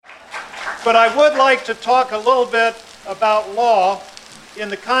But I would like to talk a little bit about law in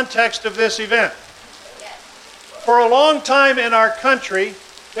the context of this event. For a long time in our country,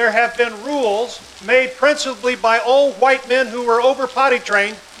 there have been rules made principally by old white men who were over potty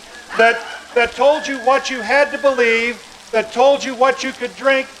trained that told you what you had to believe, that told you what you could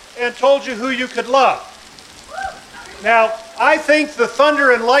drink, and told you who you could love. Now, I think the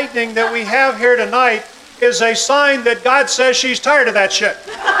thunder and lightning that we have here tonight is a sign that God says she's tired of that shit.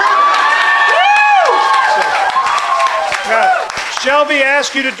 Now, Shelby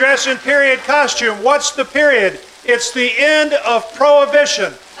asked you to dress in period costume. What's the period? It's the end of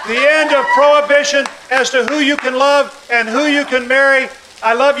prohibition. The end of prohibition as to who you can love and who you can marry.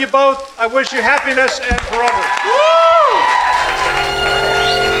 I love you both. I wish you happiness and forever.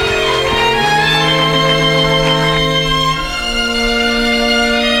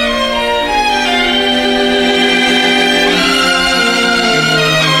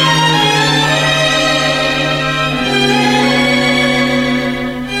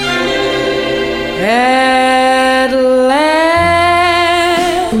 At last,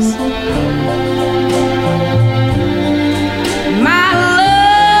 my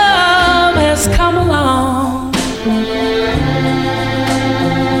love has come along.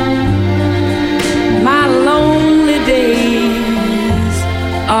 My lonely days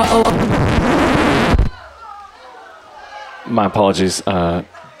are over. My apologies.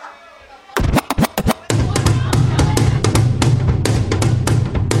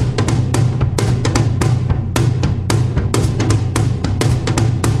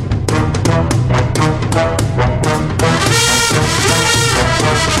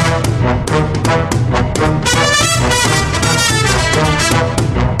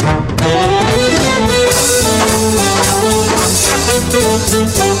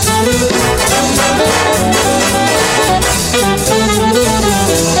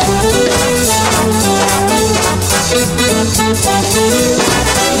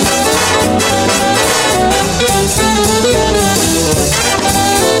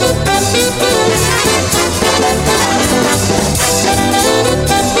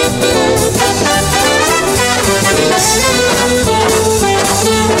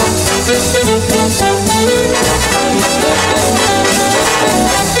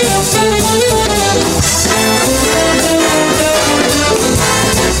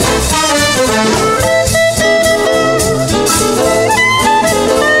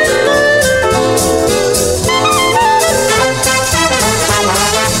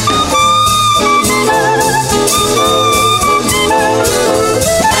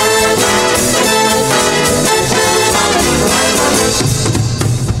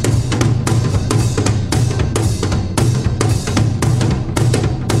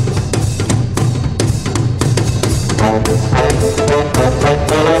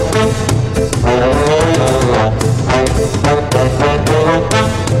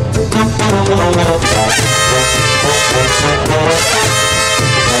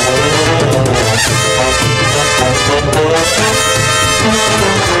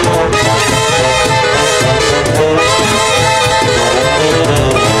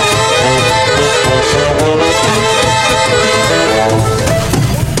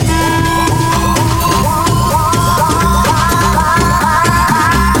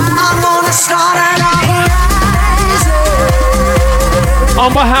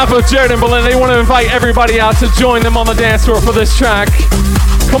 On behalf of Jarrett and Belinda, they want to invite everybody out to join them on the dance floor for this track.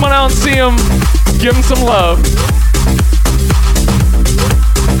 Come on out and see them. Give them some love.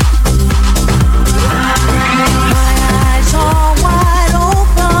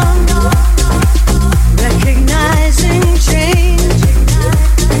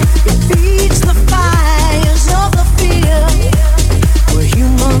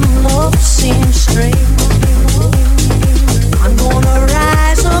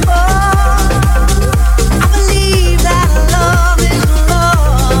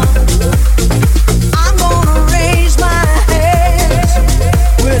 I'm gonna raise my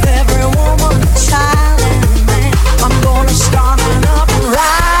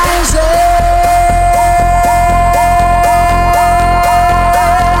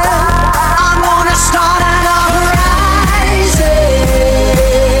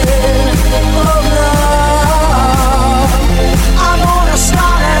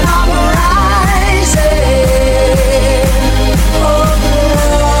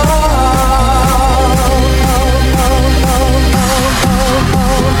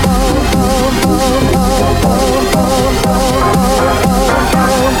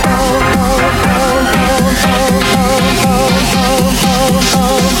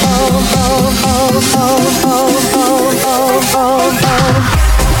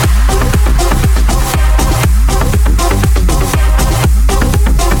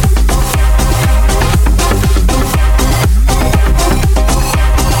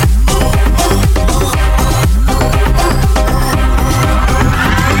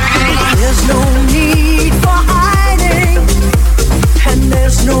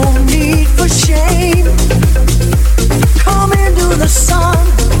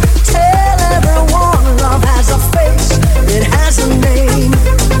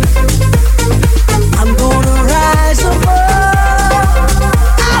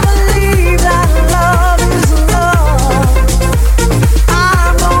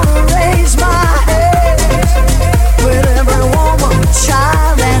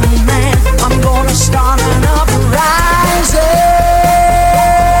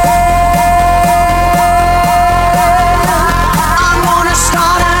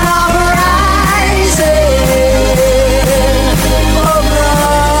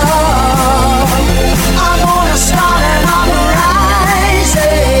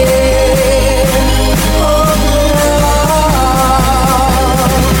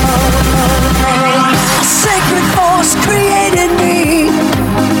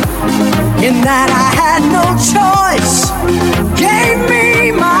that I had no choice. Gave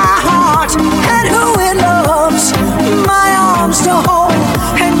me my heart and who it loves, my arms to hold,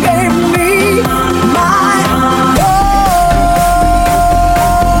 and gave me my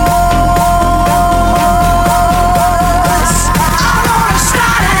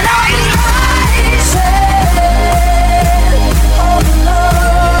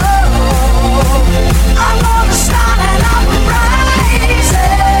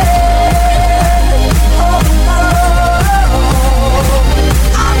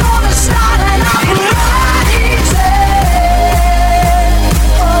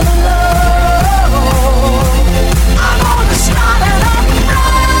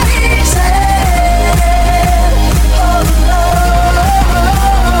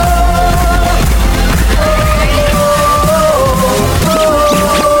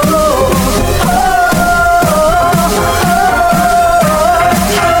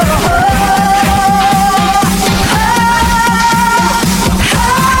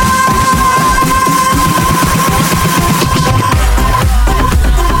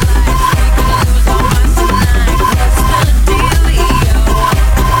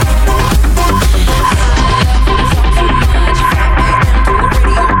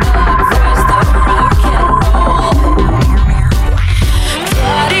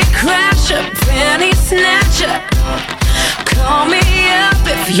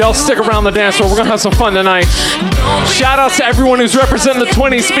Y'all stick around the dance floor. We're gonna have some fun tonight. Shout out to everyone who's representing the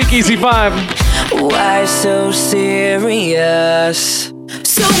 20 Speakeasy vibe. Why so serious?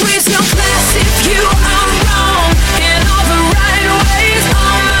 So it's no class if you are wrong in all the right ways.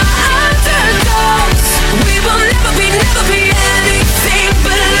 All my underdogs, we will never be anything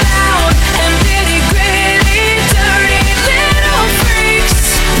but loud and nitty gritty, dirty little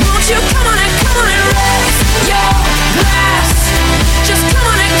freaks. Won't you come on and raise your glass? Just come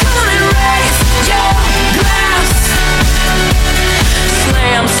on and raise your glass.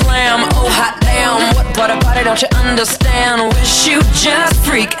 Slam, slam, oh hot damn. What part about it don't you understand? Wish you just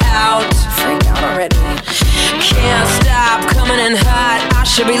freak out. Freak out already. Can't stop coming in hot. I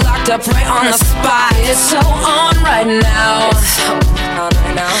should be locked up right on the spot. It's so on right now. It's so on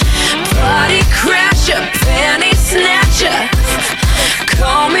right now. Party crasher, panty snatcher.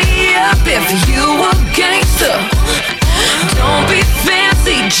 Call me up if you a gangster. Don't be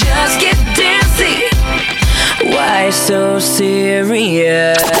fancy, just get dancy. Why so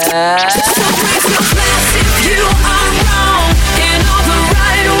serious? So raise your glass if you are wrong in all the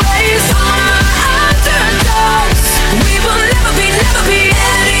right ways. All my underdogs, we will never be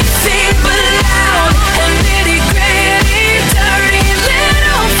anything but loud and nitty gritty, dirty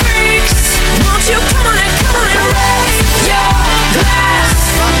little freaks. Won't you come on and raise your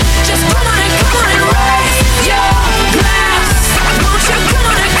glass? Just come on and raise your glass. Won't you come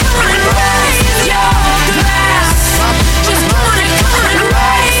on and raise your glass? Just come on and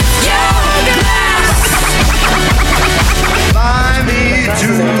raise your glass. Fly me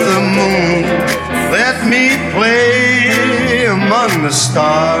to the moon, let me play among the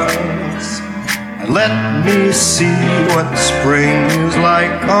stars. Let me see what spring is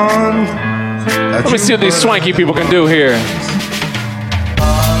like on. Let me see what these swanky people can do here.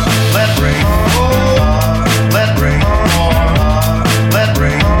 Let rain pour, let rain pour, let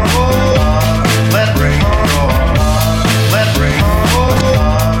rain pour, let rain pour, let rain pour,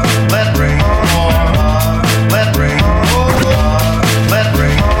 let rain pour, let rain pour, let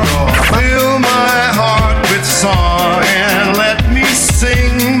rain pour. Fill my heart with song and let me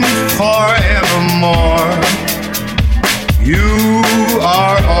sing forevermore. You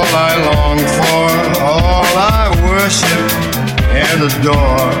are all I long for, all I worship and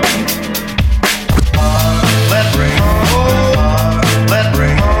adore. Let rain pour, let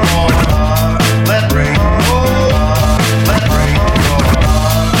rain pour, let rain pour, let rain pour,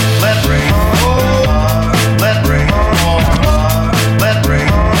 let rain pour, let rain pour, let rain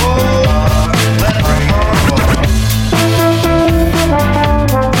pour, let rain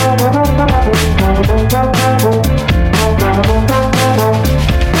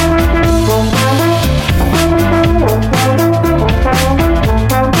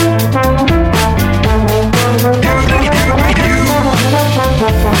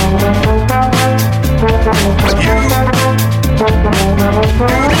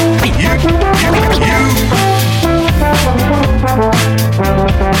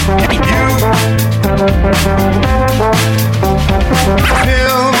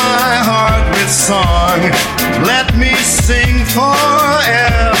Fill my heart with song, let me sing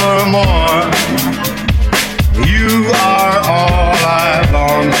forevermore. You are all I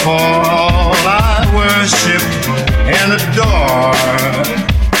long for, all I worship and adore.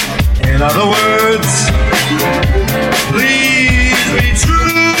 In other words,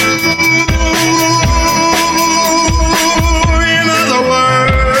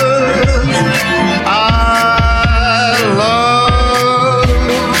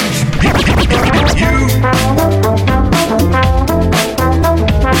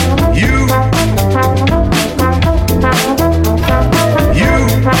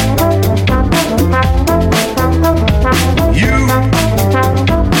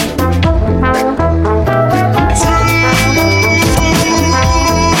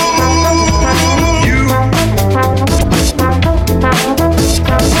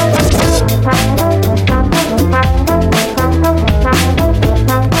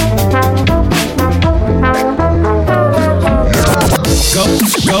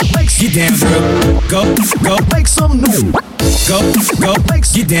 get down, girl. Go, make some noise. Go,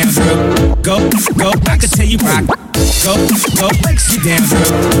 get down, girl. Go, I can tell you rock. Go, get down, girl.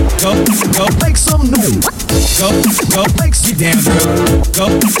 Go, make some noise. Go, get down, girl.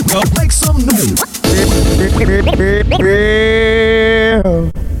 Go, make some noise.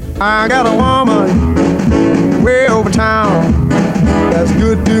 Well, I got a woman way over town that's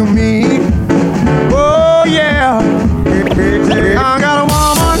good to me. Oh yeah, I got a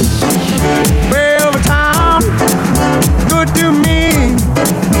woman way over town, good to me.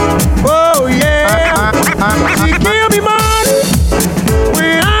 Oh yeah, she give me money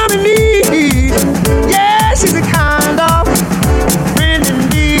when I'm in need. Yeah, she's the kind of friend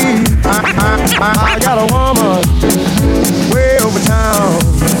indeed. I got a woman way over town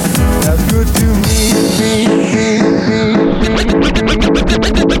that's good to me.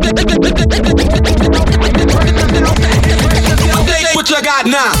 What you got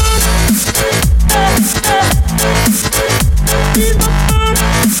now?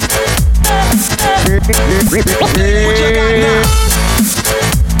 What you got now?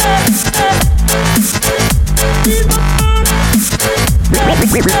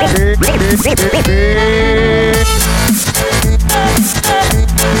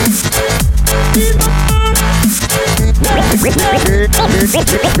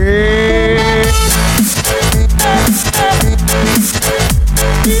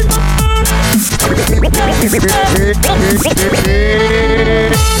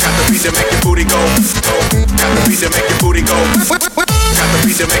 Got the beat to make your booty go. Got the beat to make your booty go. Got the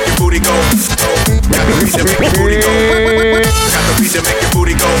beat to make your booty go. Got the beat to make your booty go. Got the beat to make your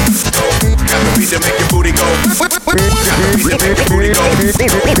booty go. Got the beat to make your booty go. Got the beat to make your booty go.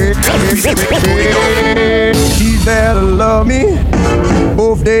 Got the beat to make your booty go. She's there to love me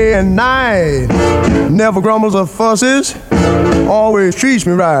both day and night. Never grumbles or fusses, always treats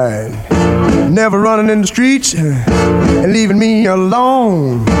me right. Never running in the streets and leaving me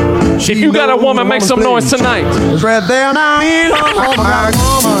alone. If you got a woman, make some noise tonight. It's right there now in home. I got a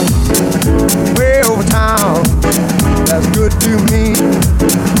woman way over town that's good to me.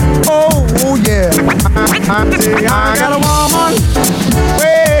 Oh yeah, I say I got a woman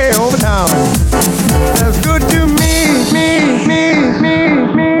way over town that's good to me.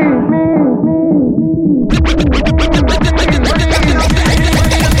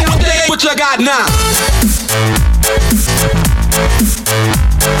 What you got now?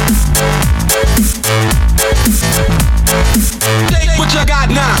 What you got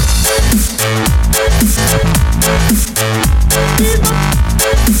now?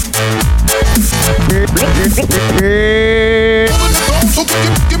 So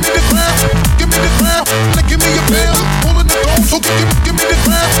give me the crown, give me the crown, now give me your bell. Pulling the thong, so give me the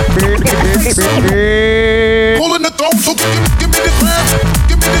crown. Pulling the thong, so give me the crown,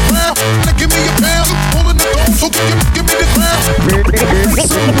 give me the crown, now give me your bell. Pulling the thong, so give me the crown.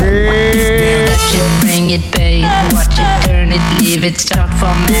 Touch it, bring it, babe. Watch it, turn it, leave it, start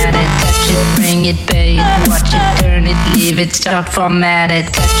formatted. Touch it, bring it, babe. Watch it, turn it, leave it, start formatted.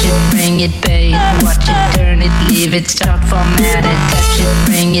 Touch it, bring it, babe. Watch it, turn it, leave it, start formatted. Touch it,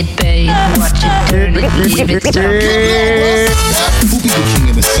 bring it, babe. Watch it, turn it, leave it, start formatted. Who be the king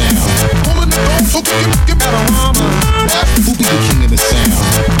of the sound? Pulling the thong, so give me the woman. Who be the king of the sound?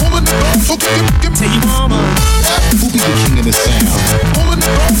 Pulling the thong, so give me your woman. Who be the king of the sound? Pulling the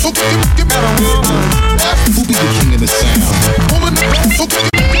thong, so give me the woman. Who be the king of the sound? Pulling the thong, so give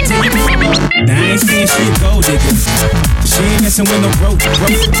me your woman. Now I ain't saying she a gold digger, but she ain't messing with no broke. Now I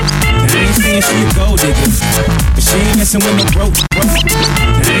ain't saying she a gold digger, but she ain't messing with no broke. Now I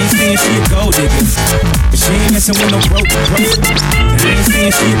ain't saying she a gold digger, but she ain't messing with no broke. Now I ain't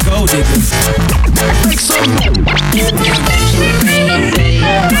saying she a gold digger. Make some noise. Touch it, bring it, babe.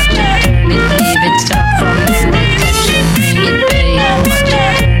 Watch it, turn it, leave it, start formatted. Touch it, bring it, babe. Watch it,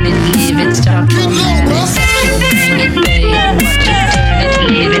 turn it, leave it, start formatted. Touch it, bring it, babe. Watch it, turn it,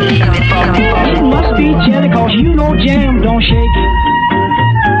 leave it, start formatted. It must be jelly cause you know jam don't shake.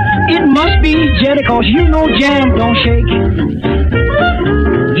 It must be jelly cause you know jam don't shake.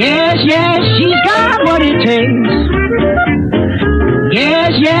 Yes, yes, she's got what it takes.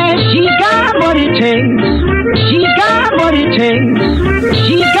 Yes, yes, she's got what it takes. She's got what it takes.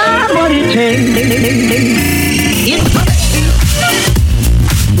 She's got what it takes. It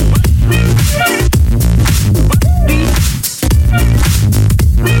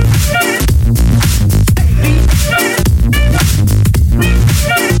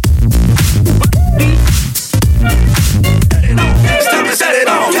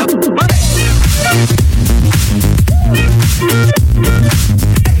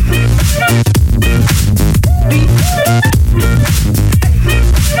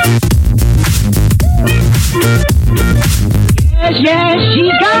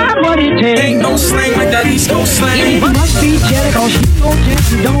know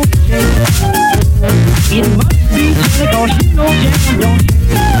jam don't change. It must be jelly cause she know jam don't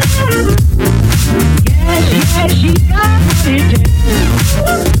change. Yes, she got what it takes.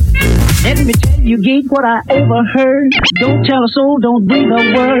 Let me tell you, Gate, what I overheard. Don't tell a soul, don't breathe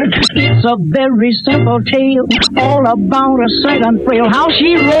a word. It's a very simple tale, all about a sight frail. How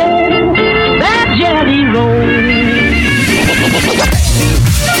she rolled that jelly roll.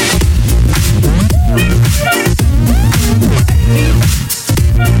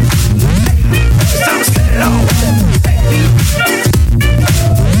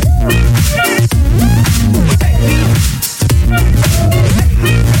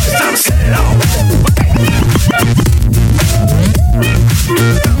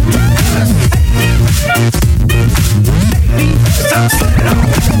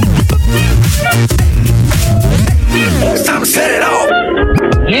 It's time to set it off.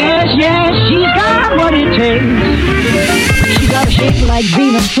 Yes, she's got what it takes. She got a shape like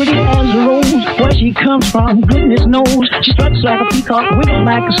Venus, pretty as a rose. Where she comes from, goodness knows. She struts like a peacock, wiggles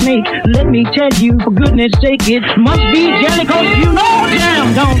like a snake. Let me tell you, for goodness sake, it must be jelly, cause you know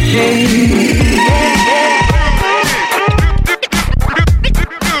jam don't change.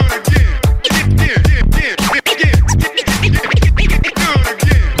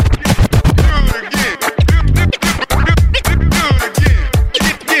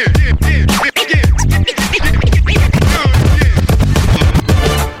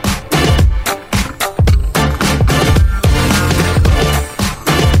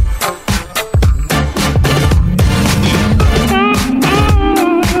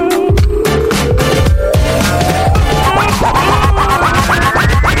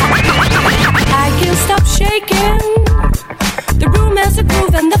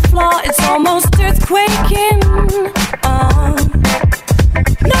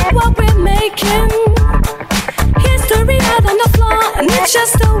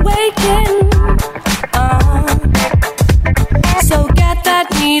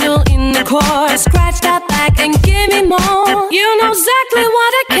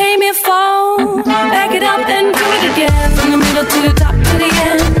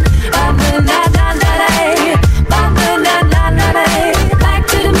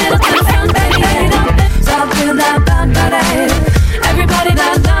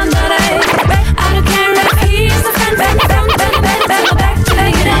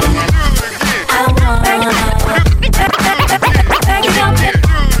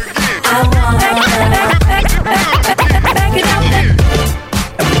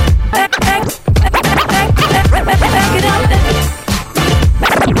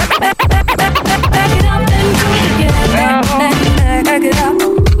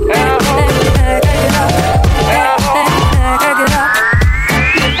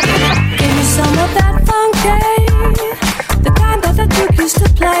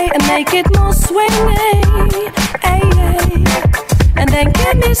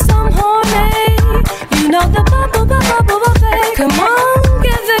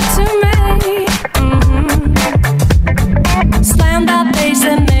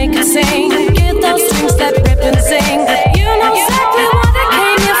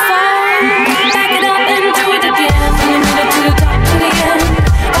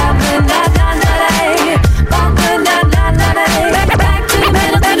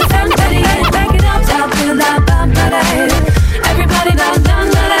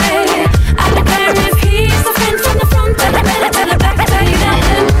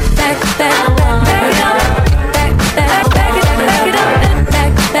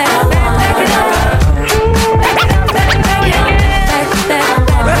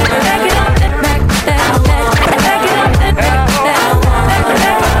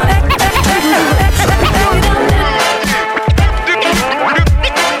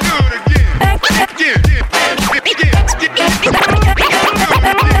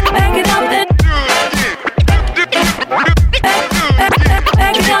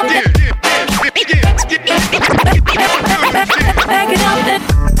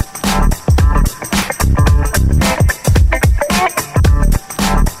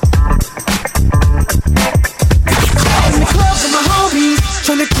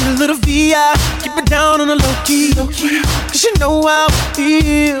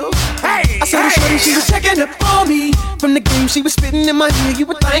 She was spitting in my ear, you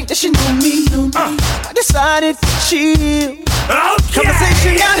would think that she knew me. I decided to chill.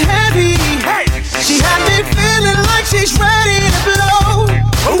 Conversation got heavy. She had me feeling like she's ready to blow.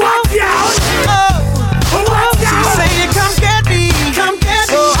 She saying, come get me.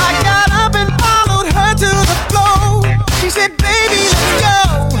 So I got up and followed her to the floor. She said, baby, let's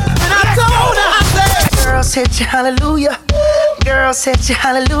go. And I told her, I said, girls hit you, hallelujah. Girls Girls hit you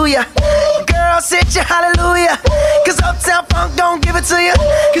hallelujah. Girls hit you hallelujah. Cause Uptown Funk don't give it to you.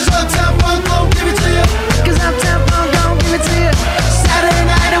 Cause Uptown Funk don't give it to you. Cause Uptown Funk don't give it to you. Saturday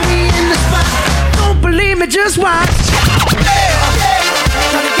night and we in the spot. Don't believe me, just watch. Tryna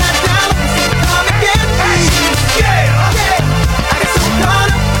get down, come and get me. I got some color,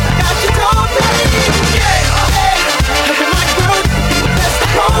 got you told me. Look at my girl, that's the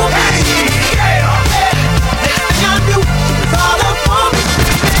whole me. Next thing I knew, it's all up on me.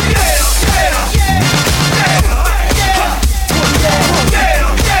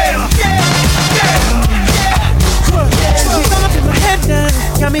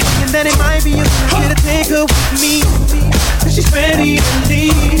 Got me thinking that it might be a good idea to take her with me. Cause she's ready to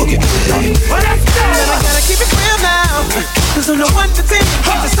leave. Well, let's go. But I gotta keep it real now. Cause I'm the one to take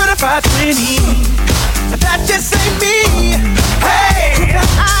the certified 20. That just ain't me. Hey,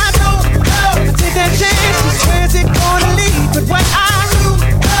 I don't know. Take that chance, she swears it gonna leave. But what I do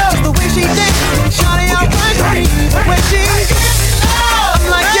is the way she dances. Shawty out my me. When she I'm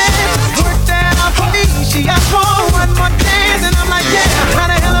like, yeah, work that out for me. She asked for one more dance, and I'm like, yeah, how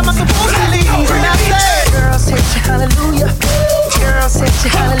the hell am I supposed to leave? And I said, girls hit you hallelujah. Girls hit you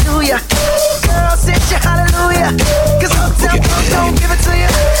hallelujah. Girls hit you hallelujah. Cause Uptown Funk don't give it to you.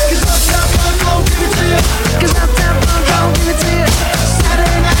 Cause Uptown Funk don't give it to you. Cause Uptown Funk don't give it to you.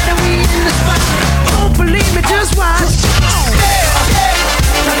 Saturday night and we in the spot. Don't believe me, just watch.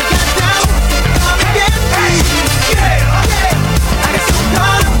 Tryna get down, come and get me. I got some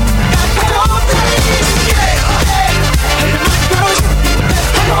color, got you told me. Look at my girl, that's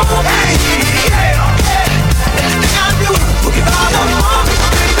the whole me. Next thing I knew, it's all up on me,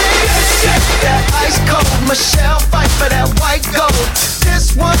 baby. That ice cold Michelle fight for that white gold.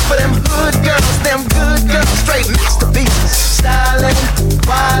 This one for them hood girls, straight masterpieces. Stylin',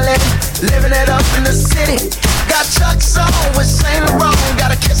 wildin', living it up in the city. Got Chuck's on with Saint Laurent.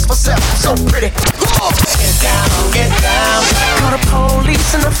 Got a kiss for self, so pretty. Get down, get down. Call the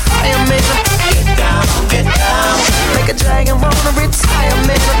police and the firemen. Get down, get down. Make a dragon wanna retire,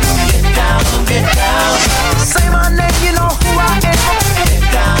 man. Get down, get down. Say my name, you know who I am. Get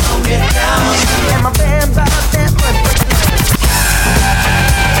down, get down. And my band bought that money.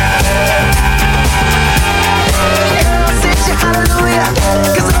 Girls hit you hallelujah.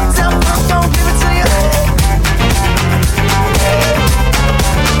 Cause Uptown Funk don't give it to you.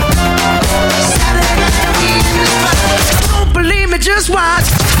 Saturday night we in the spot. Don't believe me, just watch.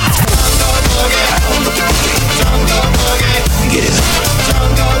 Jungle boogie, jungle boogie, get it.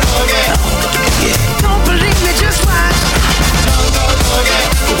 Jungle boogie, don't believe me, just watch. Jungle boogie,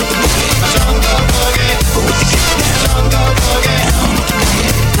 jungle boogie, jungle boogie.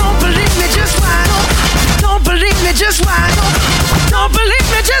 Don't believe me, just watch. Don't believe me, just watch. Don't believe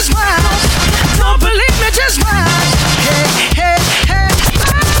me, just watch. Don't believe me, just watch. Hey, hey, hey.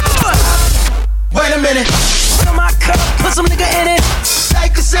 Oh. Wait a minute. Fill my cup, put some nigga in it.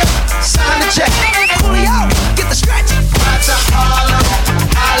 Take a sip, sign the check. Julio, get the stretch. Right to Harlem,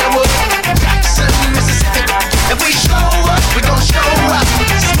 Hollywood, Jackson, Mississippi. If we show up, we gon' show up.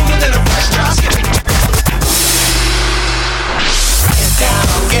 Smoother than a fresh drop. Get down,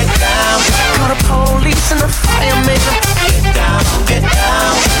 get down. Call the police and the firemen. Get down, get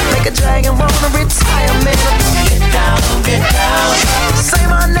down. Make a dragon wanna retire, man. Get down, get down. Say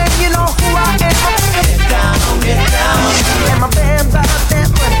my name, you know who I am. Get down.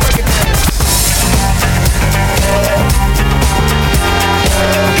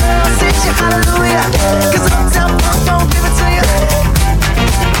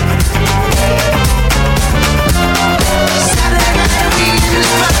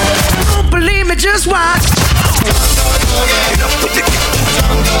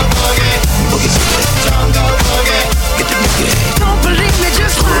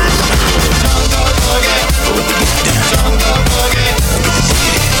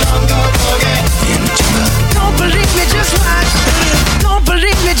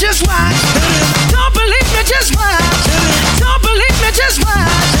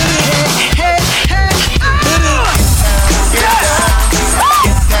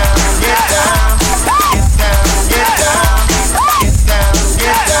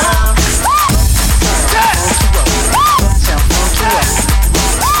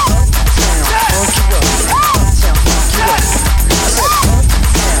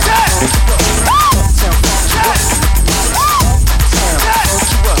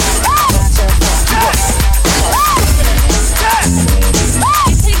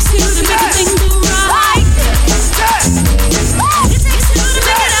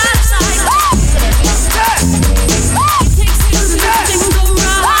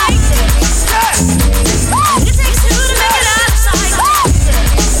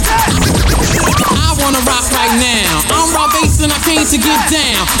 came to get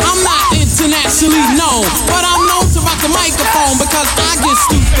down. I'm not internationally known, but I'm known to rock the microphone because I get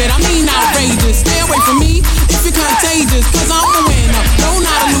stupid. I mean outrageous. Stay away from me if you're contagious, cause I'm a winner, no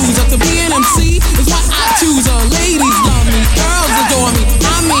not a loser. To be an MC is what I choose. Ladies love me, girls adore me.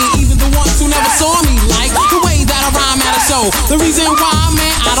 I mean even the ones who never saw me like the way that I rhyme at a show. The reason why,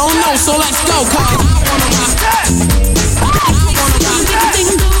 man, I don't know. So let's go, cause I wanna rock.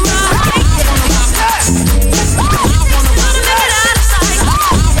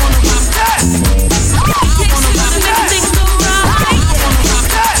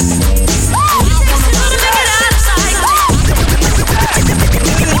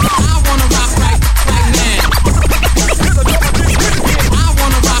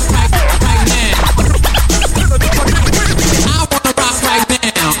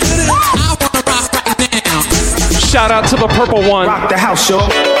 Shout out to the purple one. Rock the house, show.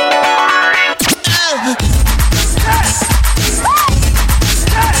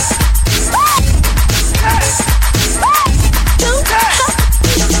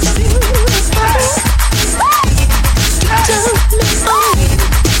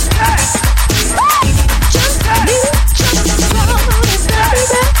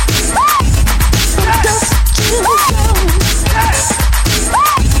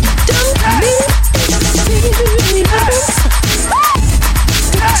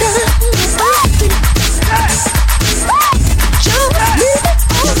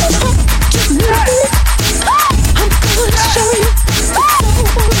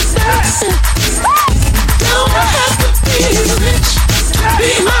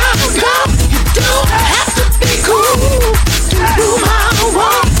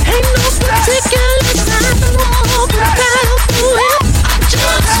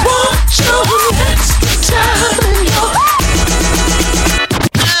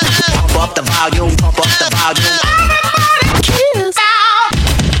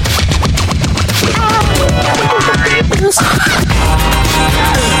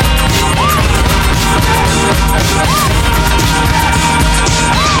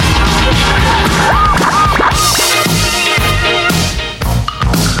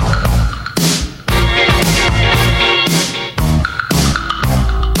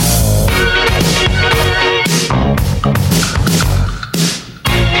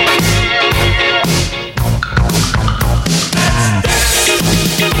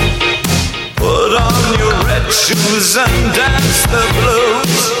 shoes and dance the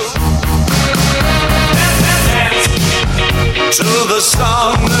blues to the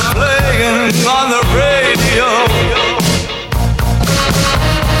song they're playing on the radio.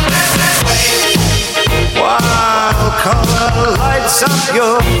 While color lights up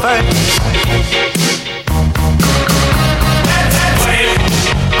your face,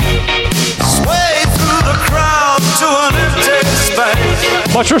 sway through the crowd to an empty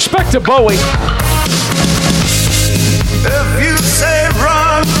space. Much respect to Bowie. If you say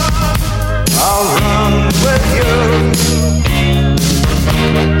run, I'll run with you.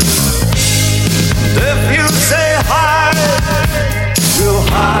 If you say hide, you'll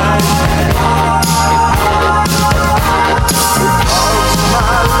hide. Because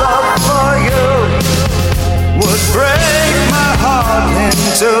my love for you would break my heart in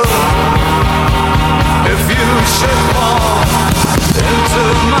two. If you should fall into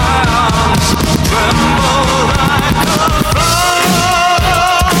my arms, tremble like a flower.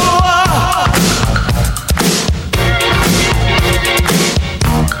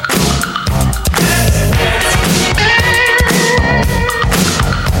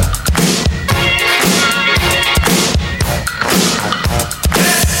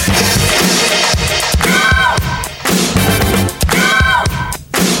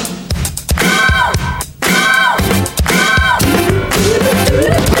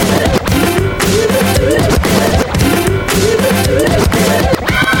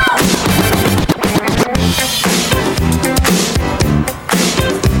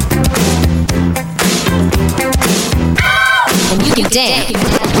 Damn.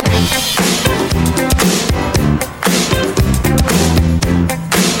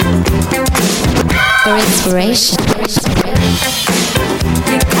 For inspiration.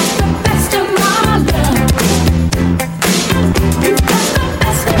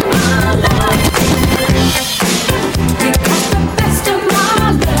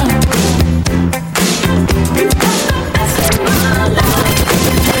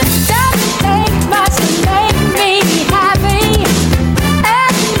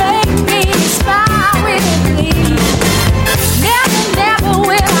 Never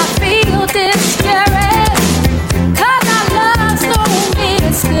will I feel discouraged, 'cause our love's no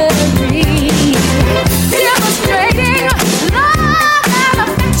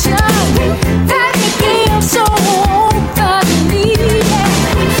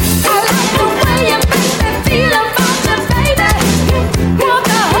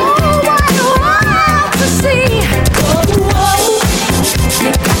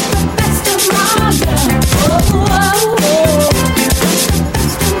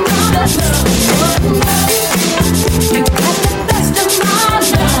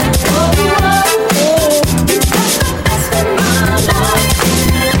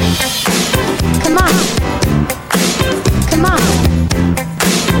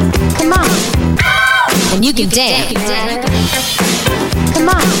dance. Come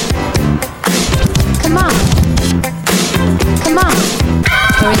on. Come on. Come on.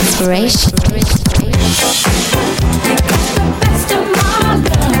 For inspiration.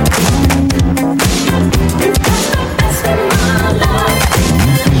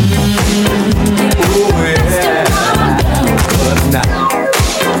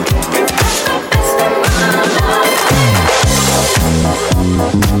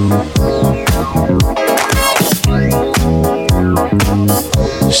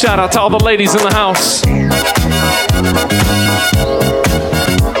 Shout out to all the ladies in the house.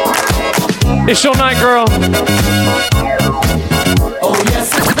 It's your night, girl. Oh yes,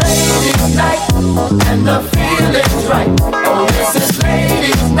 it's ladies' night, and the feeling's right. Oh yes, it's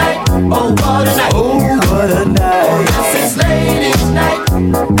ladies' night. Oh what a night. Oh what a night. Oh yes, it's ladies' night,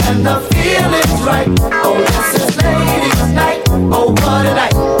 and the feeling's right. Oh yes, it's ladies' night. Oh what a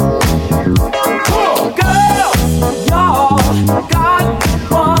night. Girls, y'all got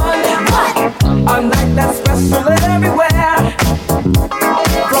one. A night that's special everywhere.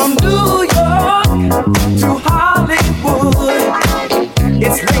 From New York to Hollywood,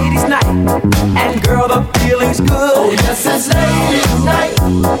 it's ladies' night, and girl, the feeling's good. Oh yes, it's ladies' night,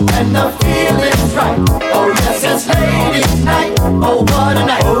 and the feeling's right. Oh yes, it's ladies' night. Oh what a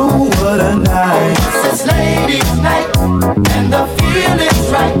night. Oh what a night. Oh yes, it's ladies' night, and the feeling's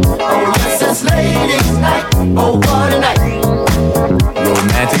right. Oh yes, it's ladies' night. Oh what a night.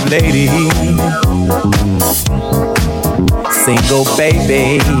 Romantic lady, single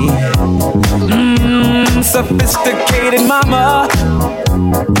baby, sophisticated mama.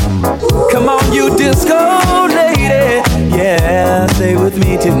 Come on, you disco lady, yeah, stay with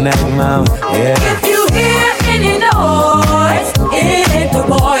me tonight, mama. Yeah. If you hear any noise, it's the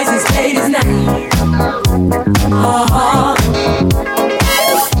boys and ladies night.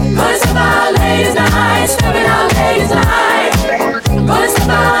 Gonna step out ladies night, stepping out ladies night. Gonna step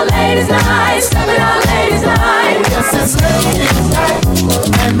out ladies night, stepping out ladies night. Yes, it's ladies night,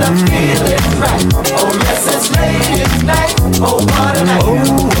 and the feeling's right. Oh yes, it's ladies night. Oh what a night. Oh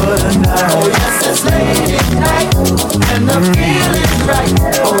what a night. Oh yes, it's ladies night, and the feeling's right.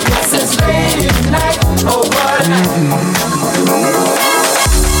 Oh yes, it's ladies night. Oh what a night.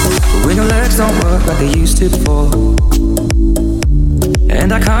 When your legs don't work like they used to before,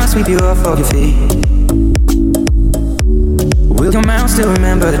 and I can't sweep you off of your feet, will your mouth still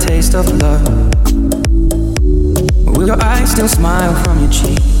remember the taste of love? Will your eyes still smile from your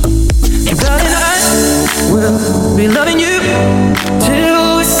cheek? And darling, I will be loving you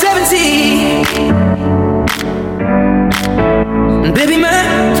till we're 70. And baby, my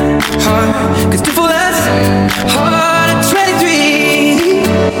heart could still fall as hard at 23.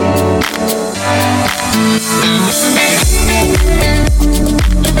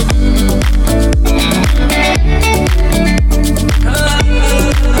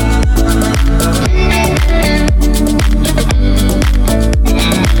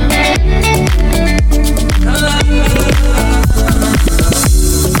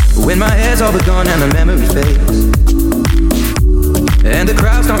 When my hair's all but gone and the memory fades, and the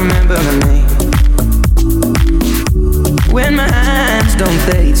crowds don't remember my name, when my hands don't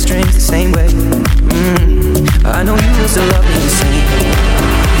play strings the same way, I know you will still love me the same.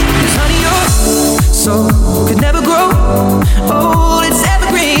 'Cause honey, your soul could never grow old, it's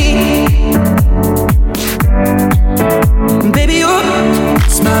evergreen. Baby, your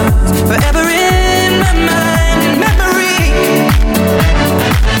smile's forever in my mind and memory.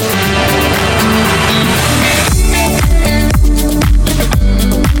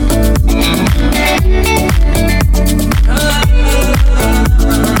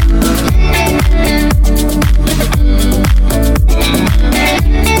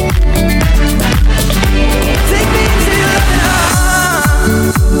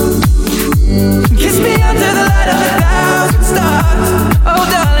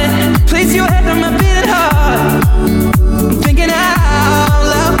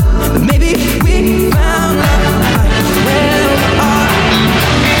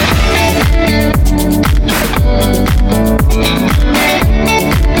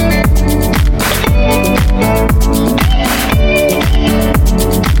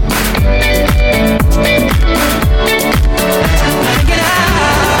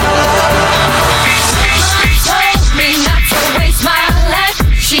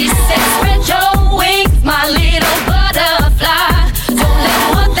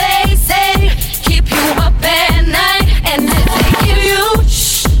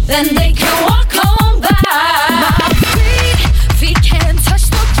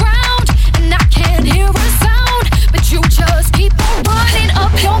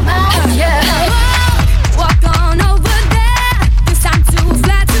 Walk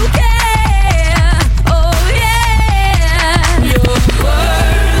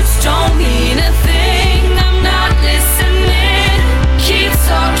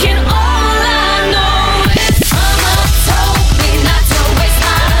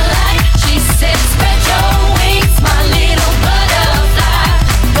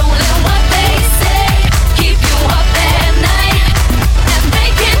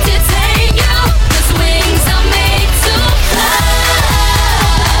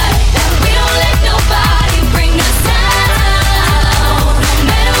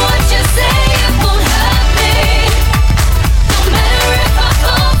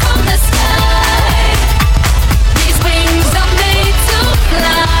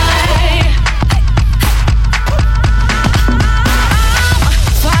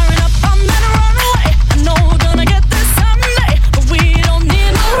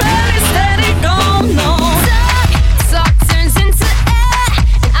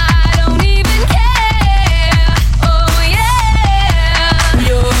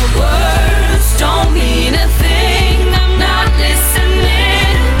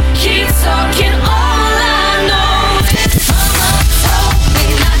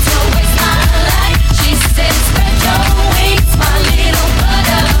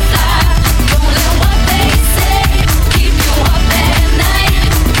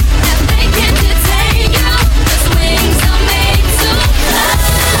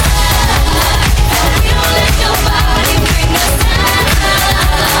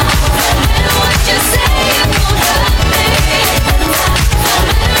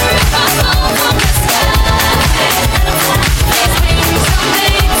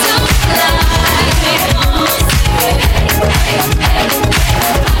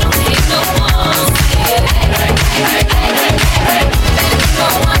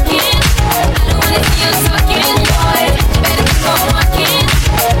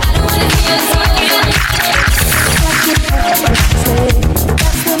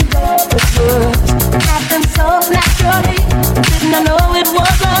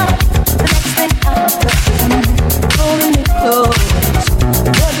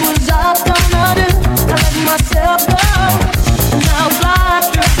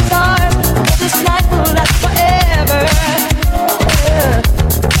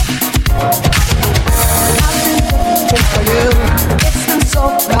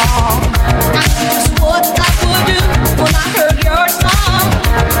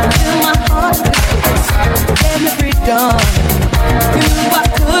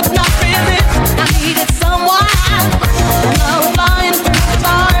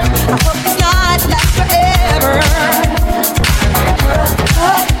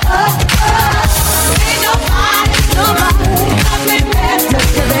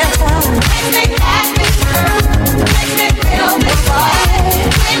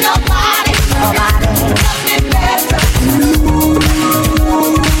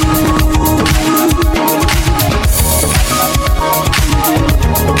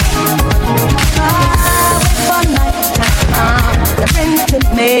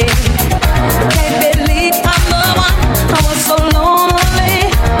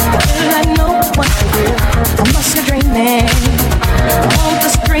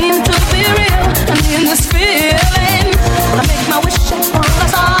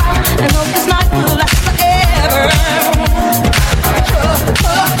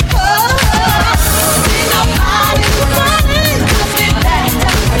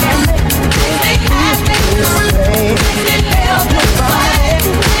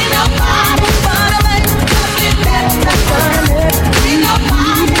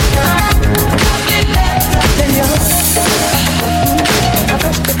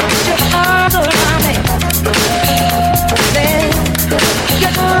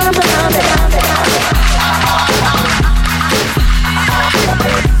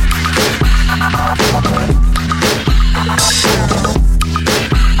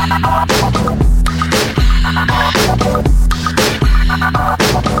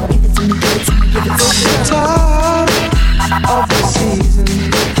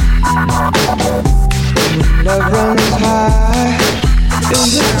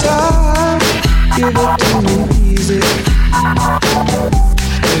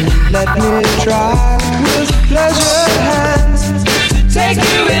let me try with pleasure hands to take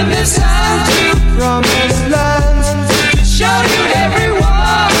you in this time to promised lands, to show you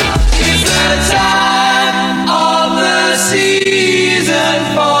everyone it's the time of the season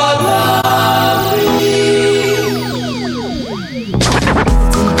for love.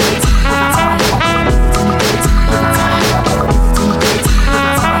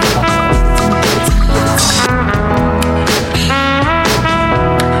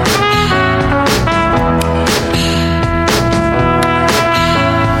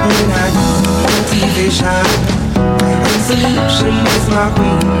 Solution is my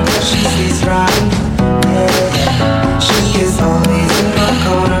queen, she stays right. Yeah, she is always in my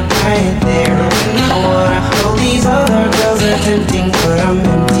corner, right there when I wanna. All these other girls are tempting, but I'm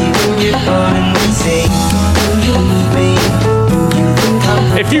empty when you're gone. And we say, do you need me? Do you think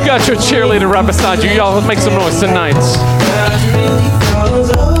I'm? If you got your cheerleader right beside you, y'all make some noise tonight. Really goes,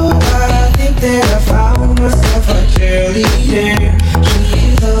 oh, I think that I found myself a cheerleader. She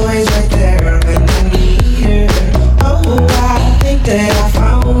is always right there when I need her. Oh, I think that I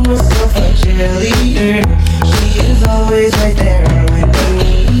found myself a cheerleader. She is always right there when I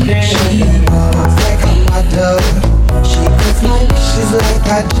need her. She walks like a model. She puts my wishes like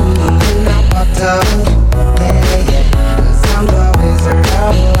a genie in a bottle. Yeah, yeah, 'cause I'm always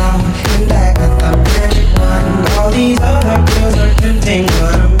around. And I got the magic one. All these other girls are tempting,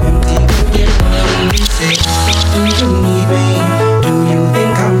 but I'm empty when you're gone. You say, do you need me? Do you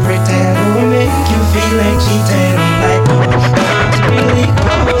think I'm pretty? Do I make you feel like cheating? I'm like, really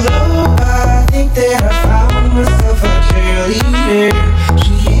goes, oh, I think that I found myself a cheerleader.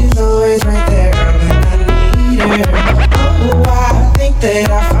 She is always right there when I need her. Oh, I think that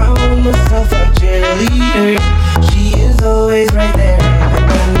I found myself a cheerleader. She is always right there when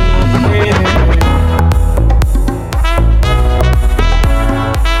I need her.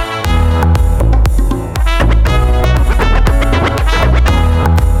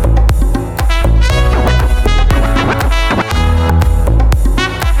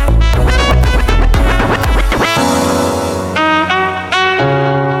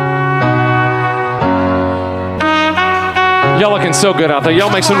 Y'all looking so good out there.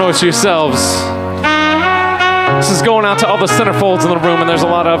 Y'all make some noise for yourselves. This is going out to all the centerfolds in the room, and there's a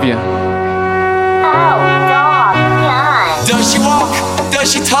lot of you. Does she walk?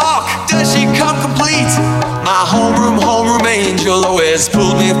 Does she talk? Does she come complete? My homeroom angel always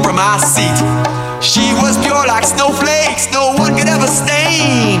pulled me from my seat. She was pure like snowflakes, no one could ever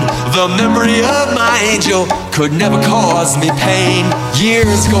stain. The memory of my angel could never cause me pain.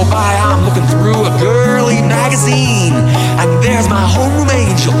 Years go by, I'm looking through a girly magazine, and there's my homeroom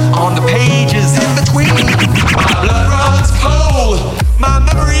angel on the pages in between. My blood runs cold, my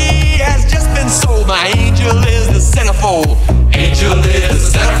memory has just been sold. My angel is the centerfold, angel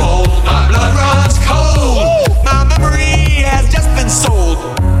is the centerfold. My blood runs cold, my memory has just been sold.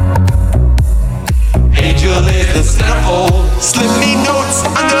 Angel is the centerfold. Slip me notes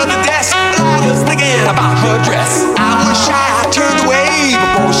under the desk, but I was thinking about her dress. I was shy, I turned away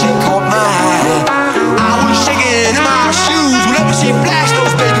before she caught my eye. I was shaking in my shoes whenever she flashed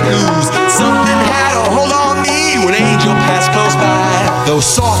those baby blues. Something had a hold on me when Angel passed close by. Those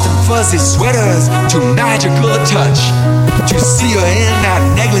soft and fuzzy sweaters, too magical a touch. To see her in that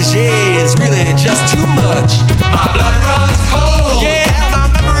negligee is really just too much. My blood runs cold, yeah, my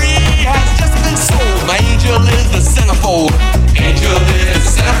memory has just been sold. My angel is the centerfold, angel is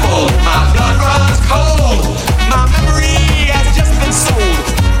the centerfold. My blood runs cold, my memory has just been sold.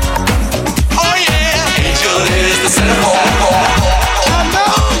 Oh yeah, angel is the centerfold. I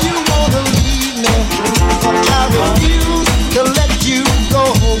know you wanna leave me, but I refuse to let you go.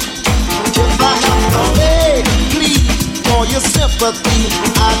 If I have to beg and plead for your sympathy,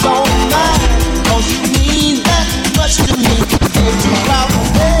 I don't mind, 'cause you mean that much to me. If you proud to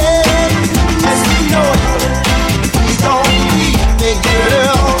stay, as you know it, please don't leave me,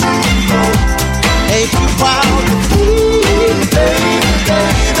 girl. Ain't you proud to please, baby,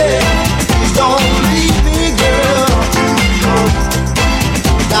 baby? Please don't leave me, girl.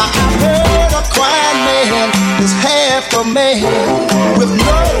 Now I heard a crying man is half a man with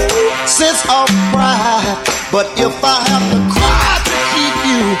no sense of pride. But if I have to cry to keep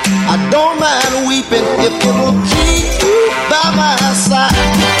you, I don't mind weeping if it will keep you by my side.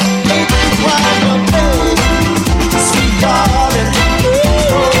 Ain't you proud of me, sweet darling?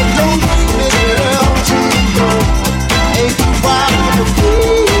 Oh, don't leave me, girl. Ain't you proud of me,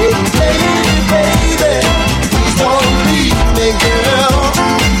 baby, baby? Please don't leave me, girl.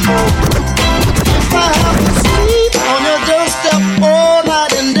 If I have to sleep on your doorstep all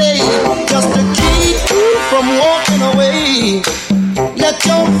night and day, just to keep you from walking away, let let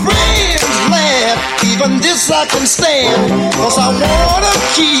your friends laugh. Even this I can stand, 'cause I wanna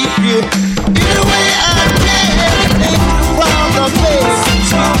keep you any way I can. Ain't you proud of me,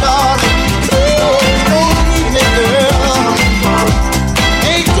 sweet darling? Oh, baby, girl.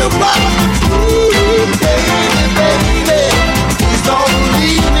 Ain't you proud of me, baby, baby? Please don't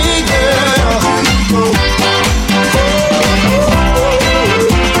leave me, girl.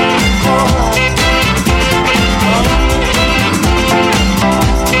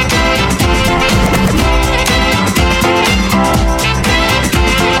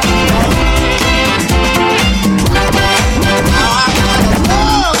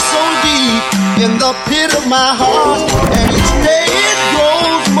 In the pit of my heart, and each day it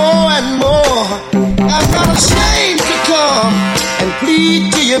grows more and more. I'm not ashamed to come and plead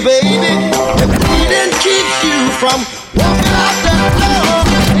to you, baby, and plead and keep you from walking out that door.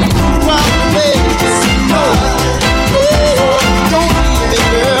 Ain't you proud of me? No. Ooh, don't leave me,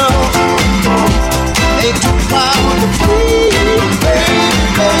 girl. Ain't you proud of me, baby,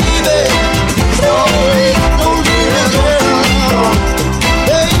 baby? Oh, don't leave me, girl.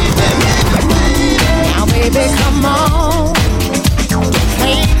 Baby, come on.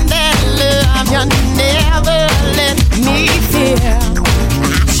 Claim that love you never let me feel.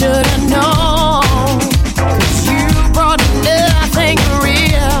 I should've known, 'cause you brought nothing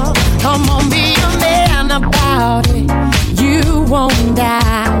real. Come on, be a man about it. You won't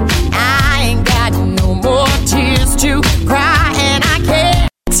die. I ain't got no more tears to cry, and I can't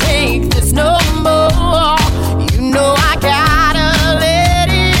take this no more. You know I gotta let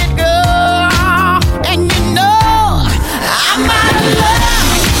it go. And you know I'm out of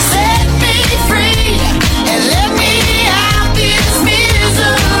love. Set me free and let me out this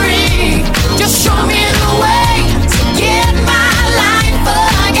misery. Just show me the way to get my life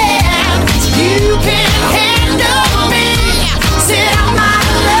again. You can handle me. Said I'm out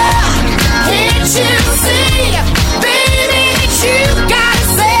of love. Can't you see, baby, that you gotta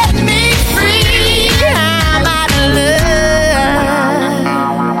set me free? I'm out of love.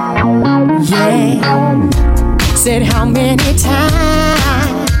 Yeah. Said how many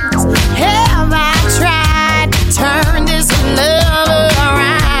times have I tried to turn this love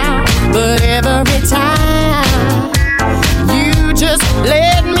around, but every time you just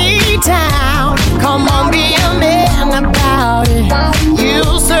let me down. Come on, be a man about it.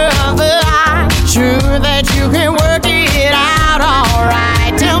 You'll survive. Sure that you can work it out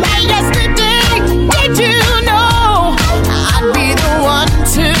alright. Tell me yesterday, did you know I'd be the one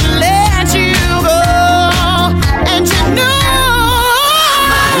to let you go? And you know,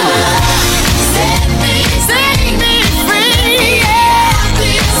 set me free, yeah.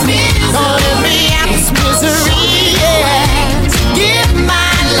 Don't let me out this misery, yeah. Give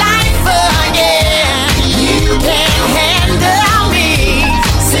my life again. You can handle me.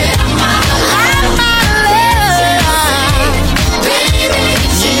 Set my life alive. Baby,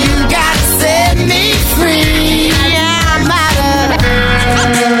 you gotta set me free. I'm out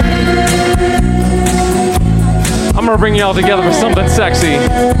I'm gonna bring y'all together for something sexy,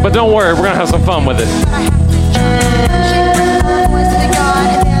 but don't worry, we're gonna have some fun with it.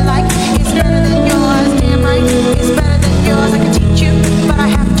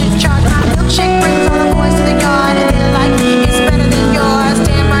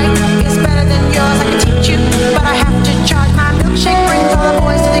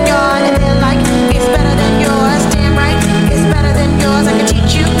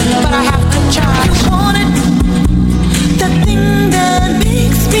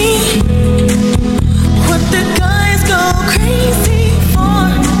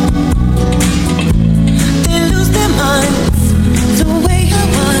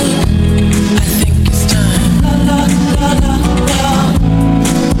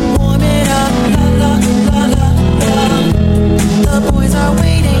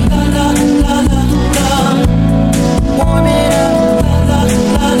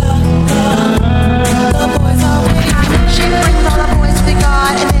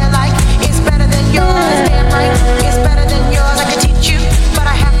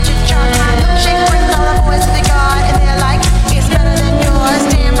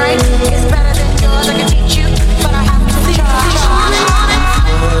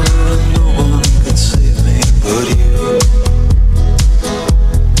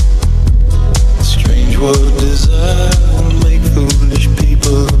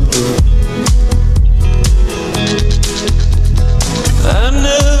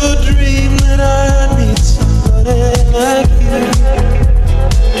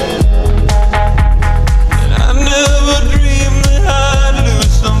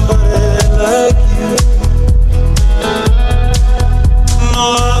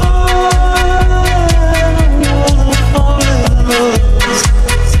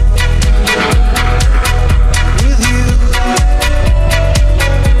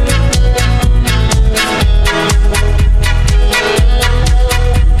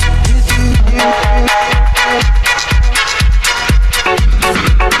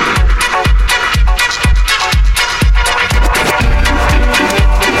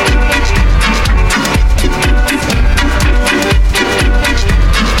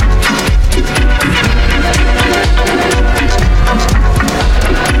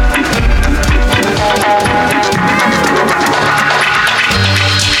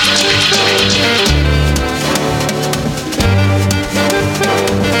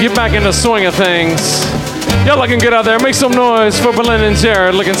 Get back in the swing of things. Y'all looking good out there. Make some noise for Belinda and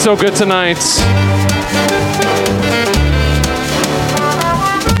Jarrett, looking so good tonight.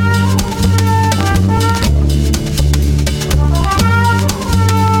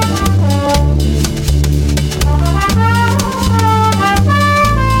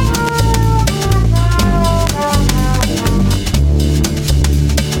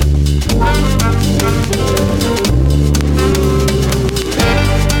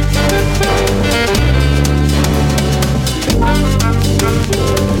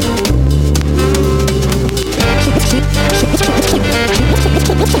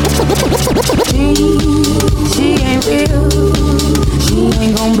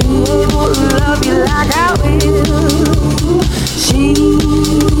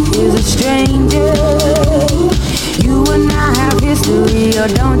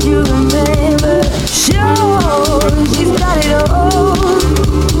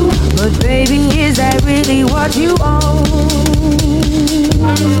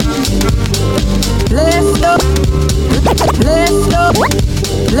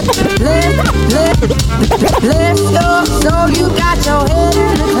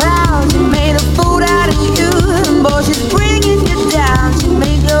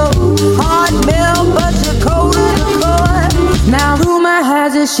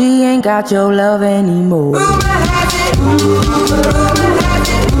 She ain't got your love anymore. Rumor has it, rumor has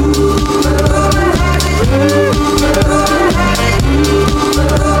it, rumor has it, rumor has it, rumor has it, rumor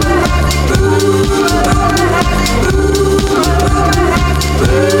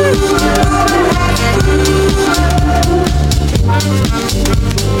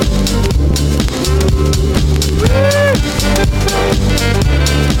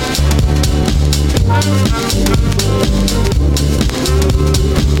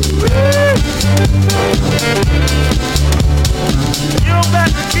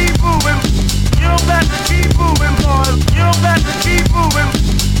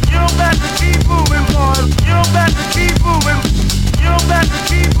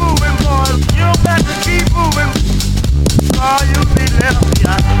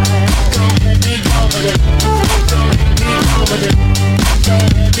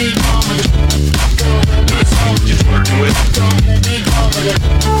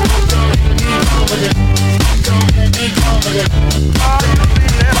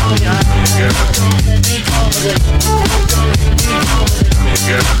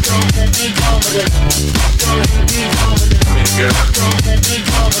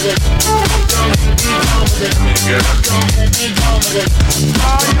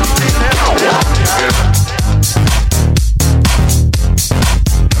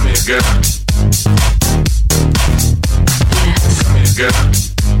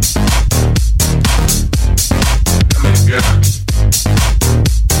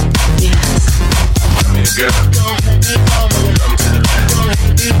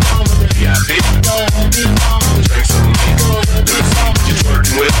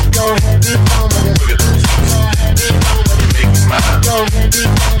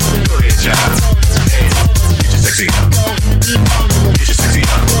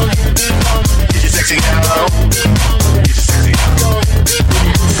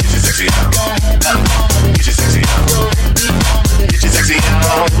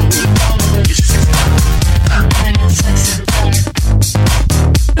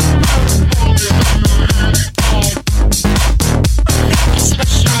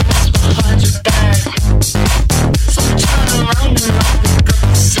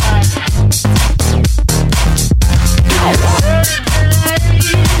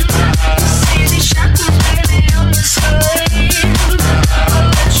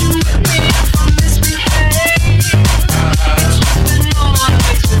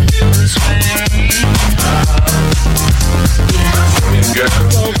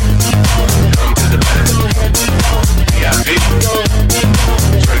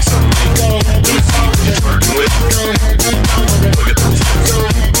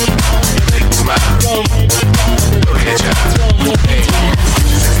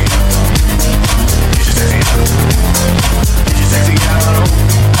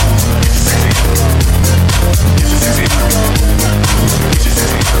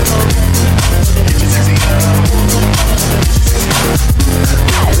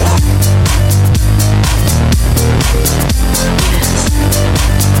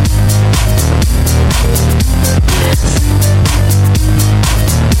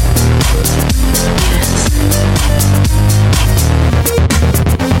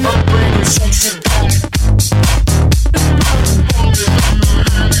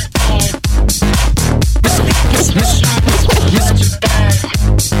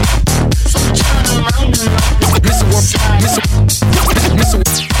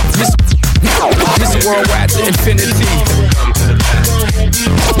to infinity.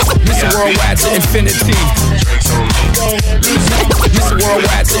 Mr. Worldwide to infinity. Mr.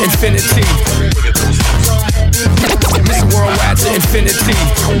 Worldwide to infinity. Mr. Worldwide to infinity.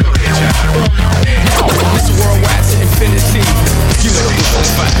 Mr. Worldwide to infinity. You know the roof on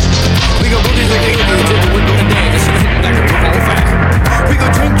fire. We gon' go this way, till the window and dance like the roof on fire. We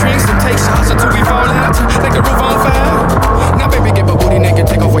gon' drink drinks and take shots until we fall out like the roof on fire. Now baby, get my booty naked,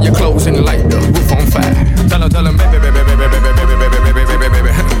 take off all your clothes and light the roof on fire. Tell her, baby, baby, baby, baby, baby, baby, baby, baby, baby,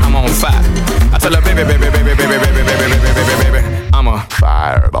 baby, I'm on fire. I tell her, baby, baby, baby, baby, baby, baby, baby, baby, baby, I'm a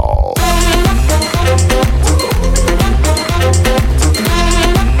fireball.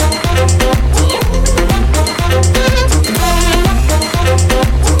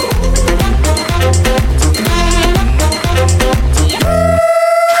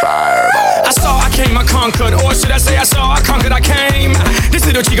 Conquered, or should I say I saw, I conquered, I came. This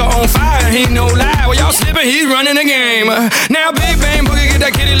little chico on fire, he ain't no lie. Well, y'all slipping, he's running the game. Now Big Bang Boogie get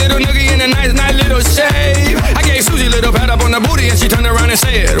that kitty little noogie in a nice little shave. I gave Susie a little pat up on the booty and she turned around and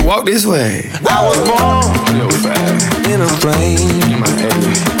said, walk this way. I was born in a plane.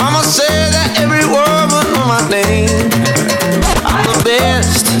 Mama said that every word was on my name. I'm the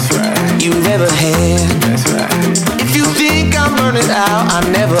best you've ever had. If you think I'm burning out, I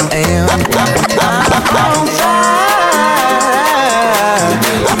never am. I'm on fire.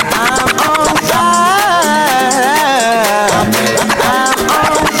 I'm on fire.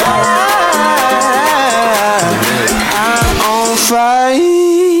 I'm on fire.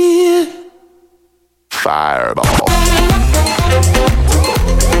 Fireball.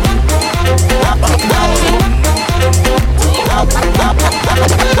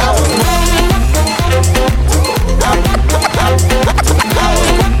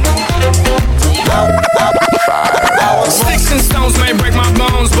 Sticks and stones may break my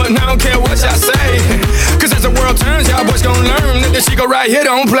bones, but I don't care what y'all say. Cause as the world turns, y'all boys gon' learn that this shit go right here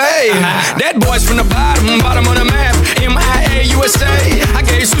don't play. That boy's from the bottom of the map, MIA USA. I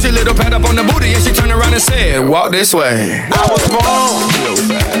gave Susie a little pat up on the booty and she turned around and said, walk this way. I was born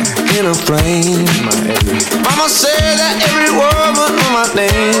in a plane. Mama said that every word was on my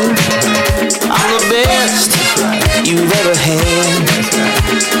name. I'm the best you've ever had.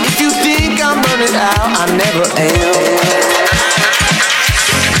 If you think I'm burning out, I never am.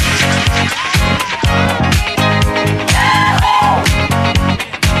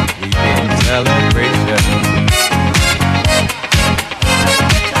 Celebration.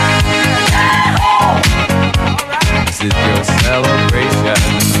 This is your celebration.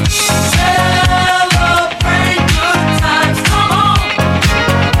 Celebrate good times, come on.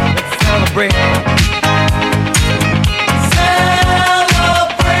 Let's celebrate.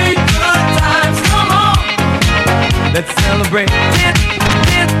 Celebrate good times, come on. Let's celebrate.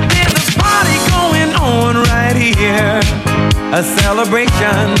 There's a party going on right here. A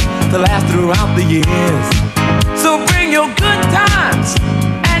celebration to last throughout the years. So bring your good times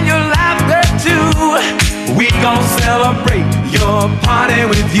and your laughter too. We gon' celebrate your party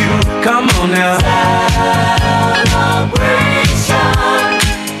with you. Come on now. Celebration.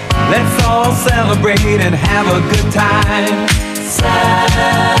 Let's all celebrate and have a good time. Celebration.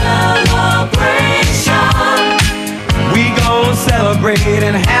 We gon' celebrate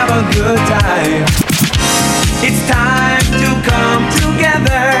and have a good time. It's time to come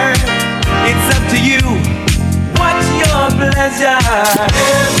together. It's up to you. What's your pleasure?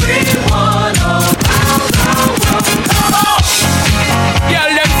 Everyone around the world. Come on!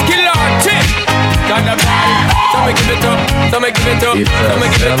 Yeah, let's kill our chick. Got the vibe. So me give it up. So me give it up. So me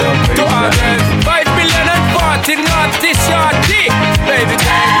give it up to our girls. 5 million and 40 naughty shorty. Baby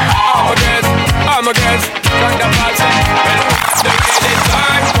girl, all my girls. Got the vibe. The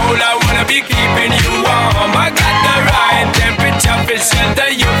time cold, I wanna be keeping you warm. I got the right temperature for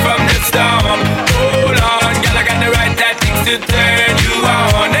shelter you from the storm. Hold on, girl, I got the right tactics to turn you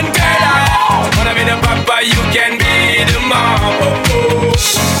on. And girl, I wanna be the papa, you can be the mom.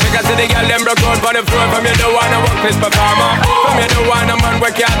 Because the girl them broke out on the floor. From you don't wanna work this performer. From you don't wanna man where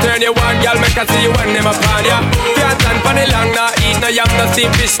can't turn you on. Girl, make I see you when them upon ya. Can't stand for the long, nah eat no yam, no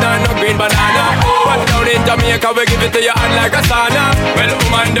steamed fish, no green banana. But down in Jamaica, we give it to you hot like a sauna. Well,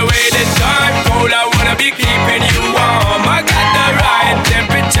 woman, the way the time cold, I wanna be keeping you warm. I got the right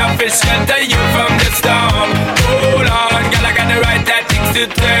temperature for shelter you from the storm. Hold on, girl, I got the right tactics to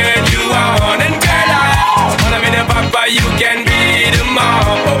turn you on. And girl, I wanna be the papa, you can be the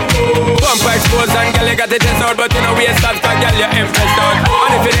mom. Pump pose and girl, you got the chest out, but you know waste that, cause girl, you're impressed out.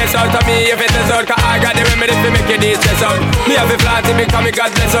 And if it is out of me, if it is out, cause I got the remedy to make you de-stress out. Me have a flat in me, cause me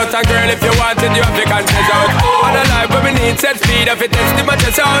got bless out. And girl, if you want it, you have to confess out. And a life where me need set speed, if it test my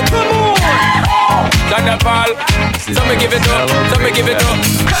chest out. Come on! Thunderfall, so me give it up, so me give it up.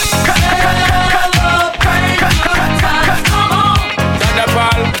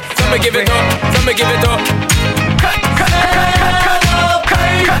 Thunderfall, so me give it up, so me give it up.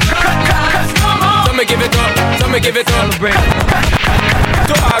 So me give it up, so me give it up. To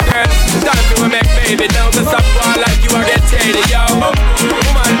our girl, time to make baby now. To stop war like you are get shady, yo.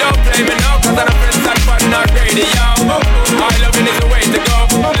 Woman, don't play me now, cause I'm a friend that but not greedy, yo. My loving is the way to go,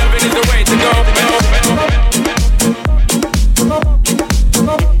 loving is the way to go.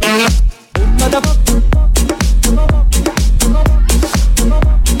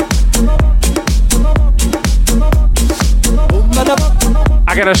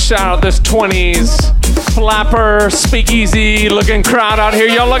 I gotta shout out this 20s flapper, speakeasy looking crowd out here.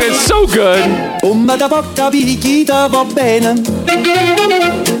 Y'all looking so good. Da porta picchita va bene.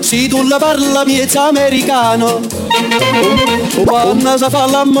 Se tu la parla miezza americano. Quando si fa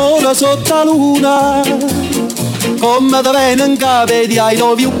l'amore sotto la luna. Come da bene in capo di I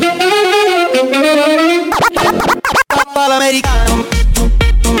love you. Papà l'americano.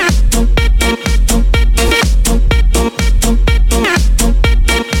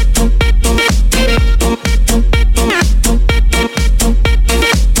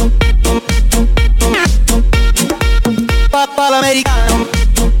 Papà l'americano.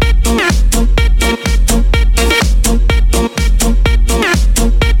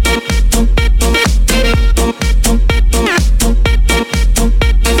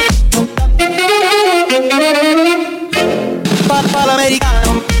 Papà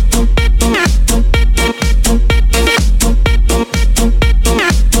l'americano.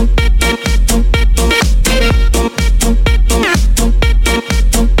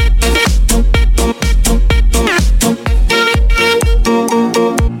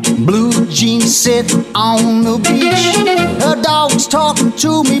 Blue jeans sit on the beach. Her dog's talking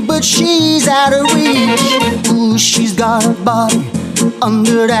to me, but she's out of reach. Ooh, she's got a body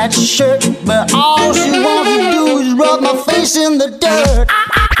under that shirt, but all she wants to do is rub my face in the dirt.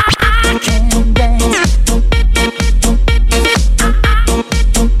 I can't dance.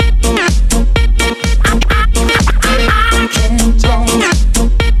 I can't dance.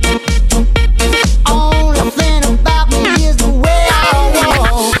 Only thing about me is the way I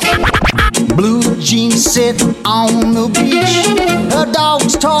walk. Blue jeans sit on the beach. Her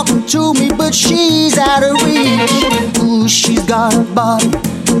dog's talking to me, but she's out of reach. Ooh, she's got a body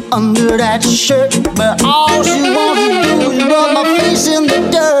under that shirt, but all she wants to do is rub my face in the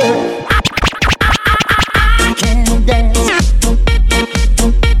dirt. I can't dance.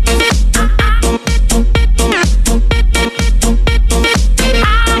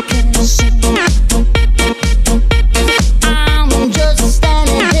 I can't sing. I'm just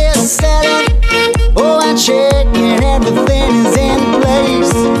standing here selling. Oh, I'm checking everything is in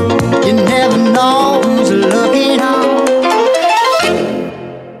place. You never know who's looking on.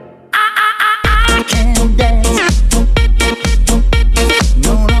 I can't dance.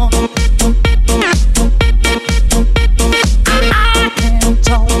 No, no. I can't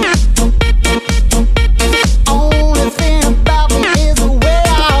talk. Only thing about me is the way I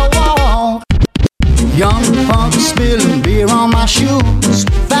walk. Young punk spilling beer on my shoes.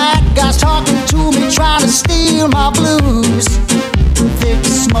 Fat guys talking to me, trying to steal my blues. Thick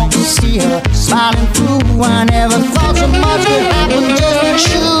smoke, see her smiling through. I never thought so much could happen just to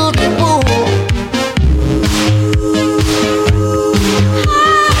shoot the bull.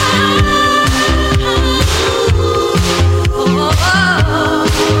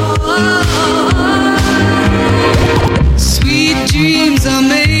 Sweet dreams are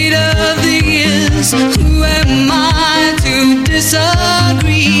made of these. Who am I to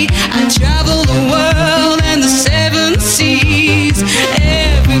disagree? I travel the world and the seven seas.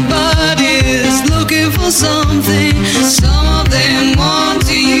 Everybody's looking for something. Some of them want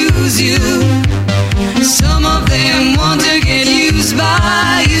to use you. Some of them want to get used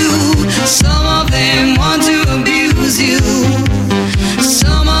by you. Some of them want to abuse you.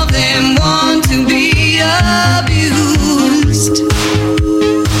 Some of them want to be abused.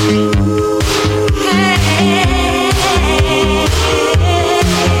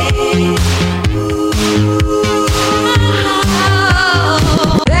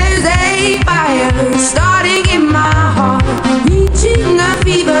 There's a fire starting in my heart, reaching a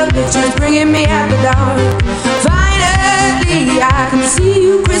fever pitch, just bringing me at the dark. Finally, I can see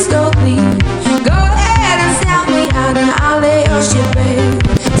you crystal clear. Go ahead and sell me out and I'll lay your shit bare.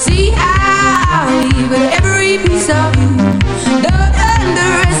 See, I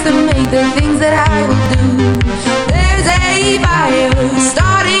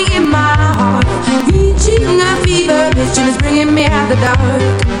the dark.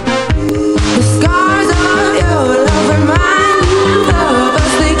 The scars of your love remind me of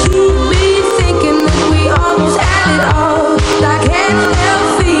us. They keep me thinking that we almost had it all. I can't help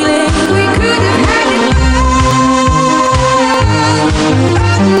feeling we could have had it all.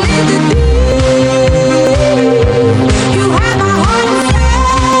 In the deep, you had my heart inside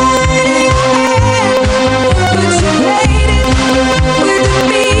your hand, but you played it with a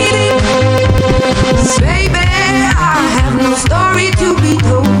beating. Baby, I have no story to be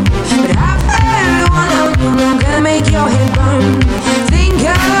told, but I've heard one of them. I'm gonna make your head burn. Think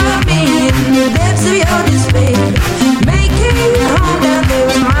of me in the depths of your despair. Making home down there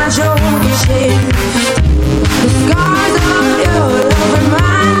is my shoulder share. The scars of your love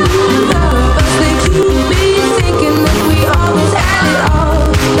remind me of us. They keep me thinking that we almost had it all.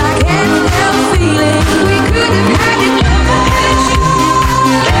 I can't help feeling we could have had it all.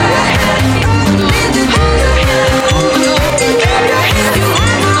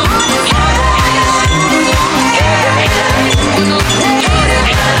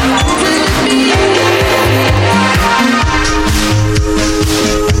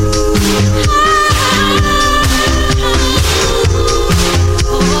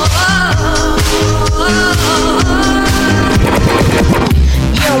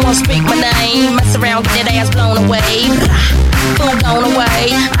 Speak my name, mess around, get that ass blown away. Boom, blown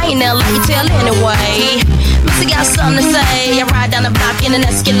away. I ain't never like you tell anyway. Missy got something to say. I ride down the block in an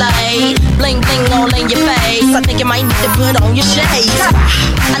Escalade. Bling bling all in your face. I think you might need to put on your shades.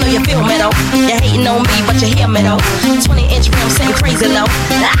 I know you feel me though. You're hating on me, but you hear me though. 20-inch rim sitting crazy low.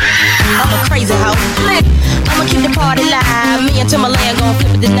 I'm a crazy hoe. I'ma keep the party live. Me and Timberland gon'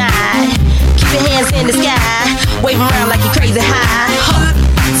 flip it tonight. Keep your hands in the sky, waving around like you crazy high.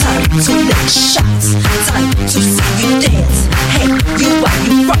 Time to lick shots, time to see you dance. Hey, you while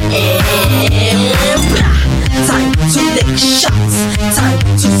you rockin'. Time to lick shots, time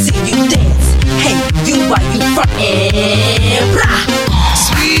to see you dance. Hey, you while you rockin'.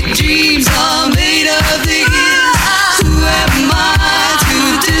 Sweet dreams are made of these. Who am I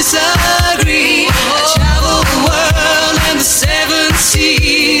to disagree? I travel the world and the 7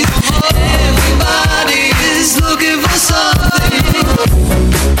 seas. Everybody is looking for something.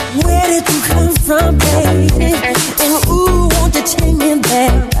 Where did you come from, baby? And ooh, won't you take me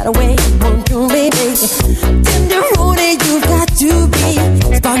there? Right away, won't you, baby? Tender roadie, you got to be.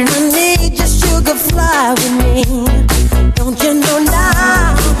 Spark my need, just sugar fly with me. Don't you know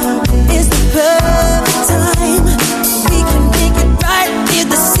now is the perfect time? We can make it right in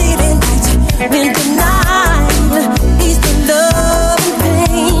the city night. When the night is the love and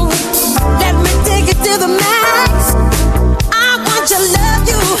pain. Let me take it to the max. I want to love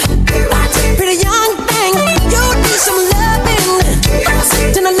you. Pretty young thing, you need some loving.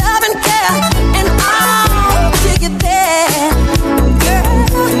 Then I love and care, and I'll take it there. Girl,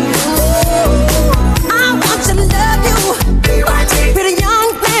 I want to love you. Pretty young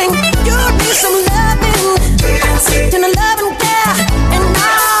thing, you need some loving. Then I love and care, and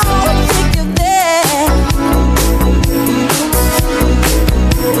I'll take you there.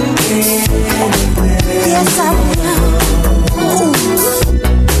 Yes, I will.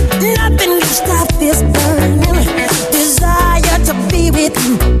 Nothing can stop this burning desire to be with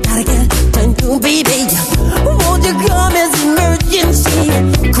you. Gotta get to you, baby. Won't you come as emergency?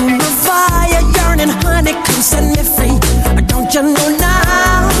 Cool my fire, yearning, honey, come set me free. Don't you know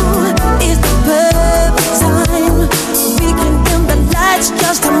now is the perfect time? We can dim the lights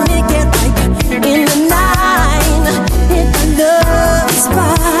just to make it right in the night. Hit the love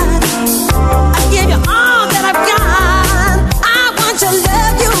spot. I give you all that I've got. I want to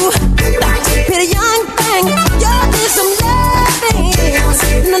love you. Pretty young thing, you need some loving.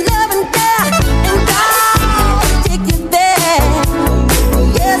 And the love and care, and I'll take you there.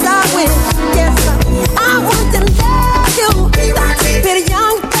 Yes, I will. Yes, I want to love you.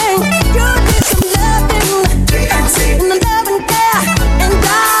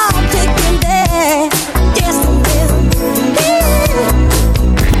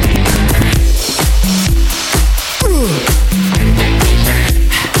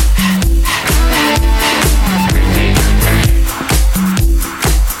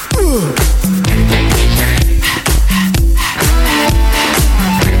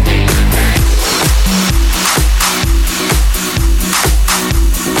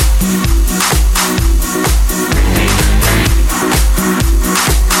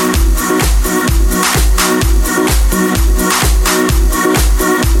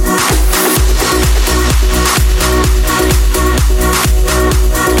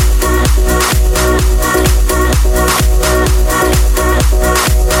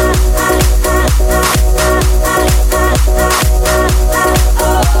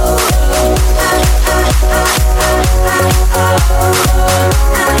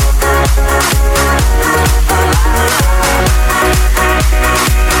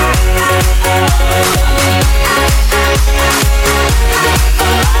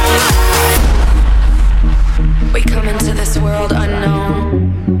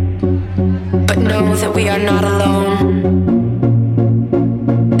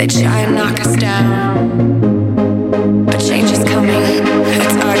 They try and knock us down, but change is coming.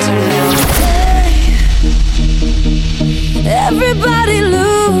 It's our turn now. Everybody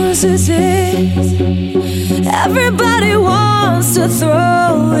loses it. Everybody wants to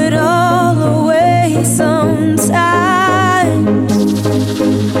throw it all away sometimes.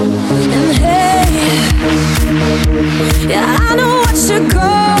 And hey, yeah, I know what you're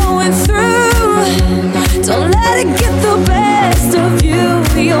going through. Don't let it get the best of you.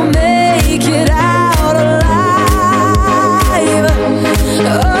 You'll make it out alive.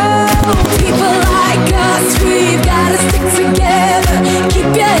 Oh, people like us, we've gotta stick together.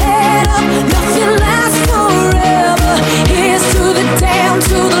 Keep your head up, nothing lasts forever. Here's to the down, to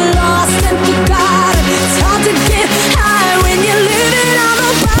the lost and forgotten. It's hard to get high when you're living on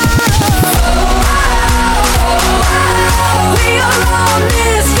the bottom. We are all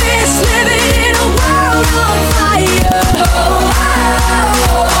misfits living in a world on fire.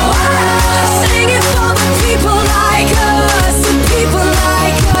 Singing for the people like us, the people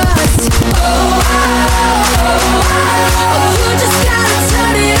like us. You just gotta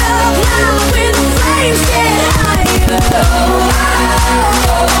turn it up now when the flames get higher.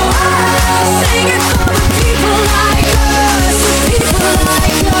 Singing for the people like us, the people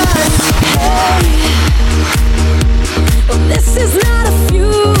like us. Hey, well, this is not a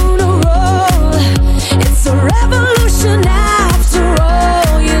funeral, it's a revolution after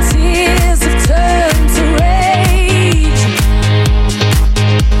all. Your tears have turned to rage.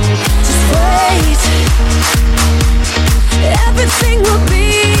 Just wait, everything will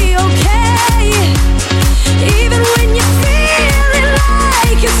be okay. Even when you're feeling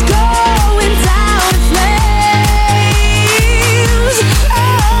like it's going down in flames. Oh,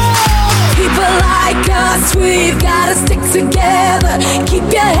 people like us, we've gotta stick together. Keep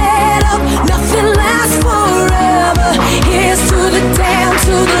your head up, nothing lasts forever. Here's to the down,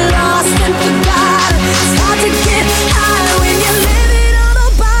 to the lost and forgotten. It's hard to get high when you're living on the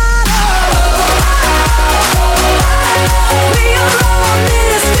bottom. We are all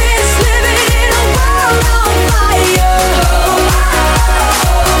misfits living in a world on fire.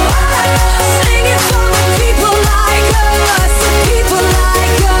 Singing for the people like us, the people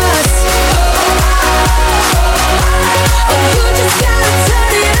like us. You just gotta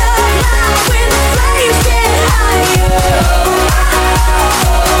turn it up now when the flames get higher.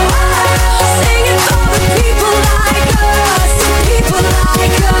 Singing for the people like us, the people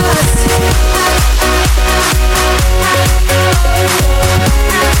like us.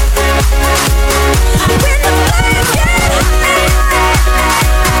 When the flames get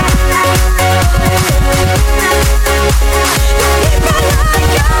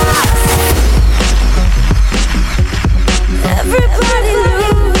everybody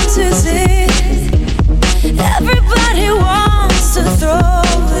loses it. Everybody wants to throw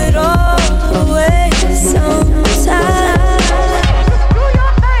it all away sometimes.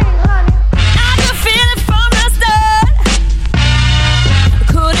 I can feel it from the start.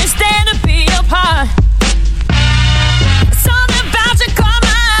 Couldn't stand to be apart. Something about you caught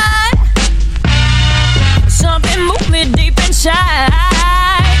my eye. Something moved me deep inside.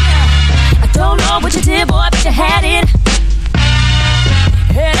 I don't know what you did, boy, but you had it.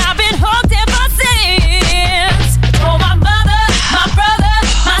 And I've been hooked ever since. I told my mother, my brother,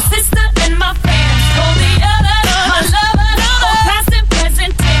 my sister, and my friends. Told the others.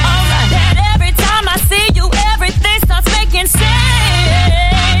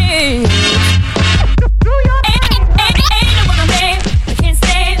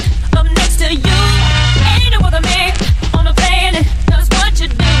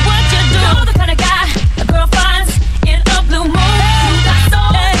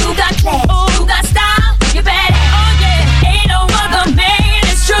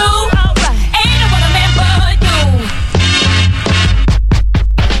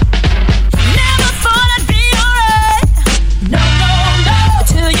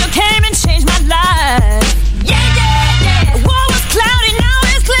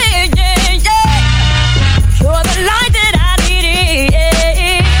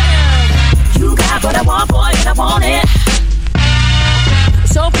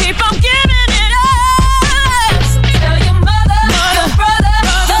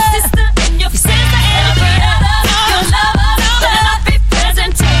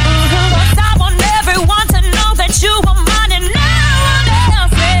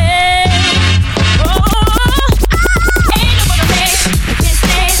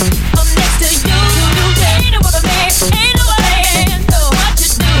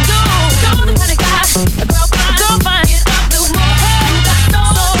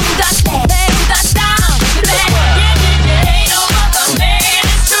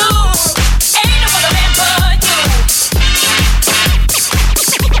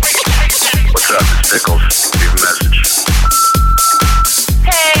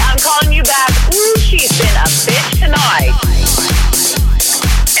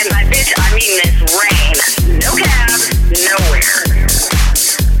 fighting this rain. No cabs, nowhere.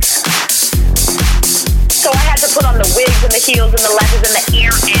 So I had to put on the wigs and the heels and the lashes and the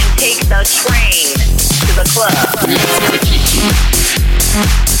ear and take the train to the club.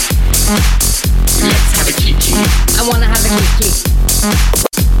 Let's have a kiki. I wanna have a kiki.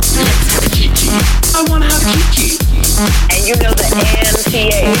 Let's have a kiki. I wanna have a kiki. And you know the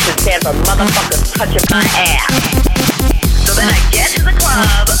MTA should stand for motherfuckers touching my ass. So then I get to the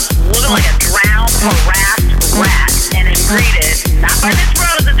club, looking like a drowned, harassed rat, and am greeted not by Miss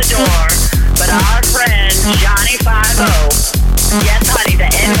Rose at the door, but our friend Johnny 5-0. Yes, honey, the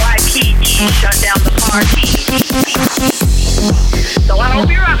NYPD shut down the party. So I hope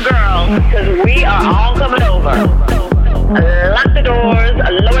you're up, girls, because we are all coming over. Lock the doors,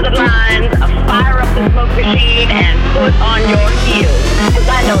 lower the blinds, fire up the smoke machine, and put on your heels. Because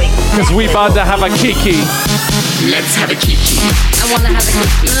I know exactly. Because we about to have a kiki. Let's have a kiki. I wanna have a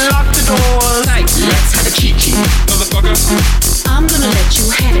kiki. Lock the doors. Let's have a kiki. Motherfucker. I'm gonna let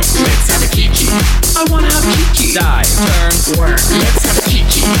you have it. Let's have a kiki. I wanna have a kiki. Die, turn, work. Let's have a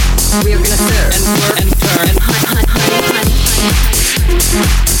kiki. We're gonna serve and work and turn and honey.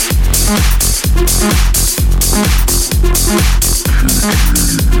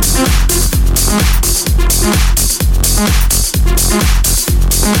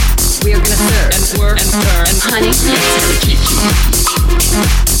 We're gonna serve and work and turn and honey. Let's have a kiki.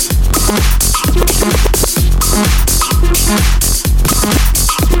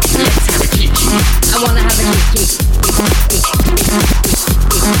 Let's have a kiki. I wanna have a kiki.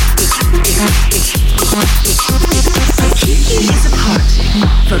 A kiki is a party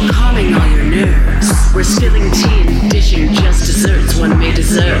for calming all your nerves. We're spilling tea and dishing just desserts one may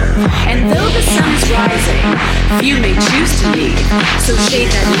deserve. And though the sun's rising, few may choose to leave. So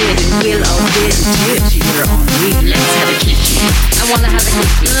shade that lid and we'll all bid adieu to your ennui. Let's have a kiki. I wanna have a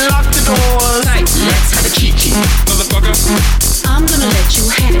kiki. Lock the doors. Let's have a kiki. Motherfucker. I'm gonna let you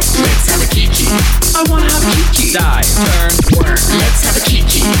have it. Let's have a kiki. I wanna have a kiki. Die, turn, work. Let's have a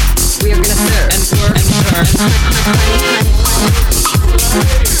kiki. We're gonna serve and work and turn.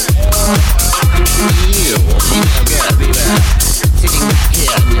 You gotta be there. Sitting back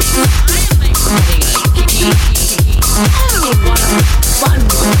here and just having a kiki. Oh, what a fun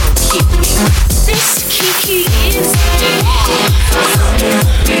little kiki. This kiki is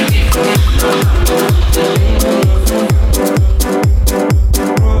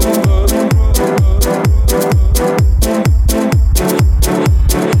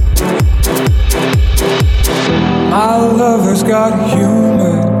My lover's got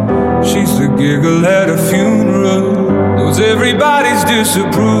humor. She's the giggle at a funeral. Knows everybody's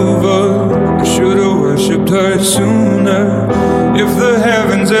disapproval. I should've worshipped her sooner. If the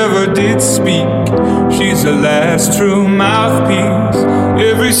heavens ever did speak, she's the last true mouthpiece.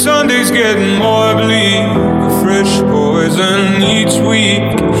 Every Sunday's getting more bleak. A fresh poison each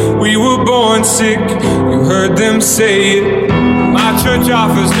week. We were born sick, you heard them say it. My church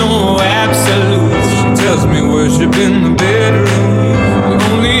offers no absolutes. She tells me worship in the bedroom. The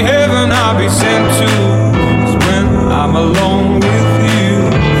only heaven I'll be sent to is when I'm alone with you.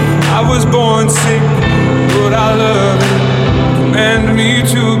 I was born sick, but I love it. Command me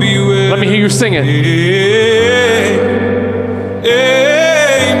to be with. Let me hear you sing it.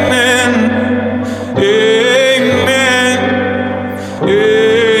 Amen. Amen.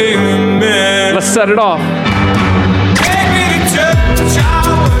 Amen. Let's set it off. Take me to church, I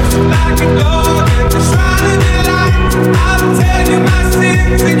worship like a dog at the shrine of your light. I'll tell you my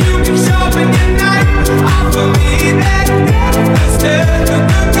sins and you can show me your night. Offer me that instead of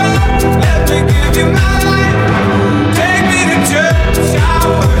the God. Let me give you my life. Take me to church, I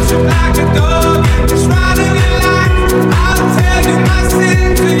worship like a dog at the shrine of your light. I'll tell you my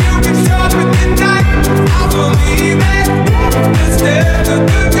sins and you can show me your night. Offer me that instead of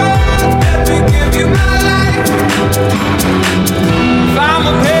the God. Let me give you my life. If I'm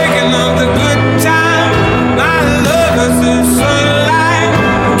a pagan of the good time, my love is the sunlight.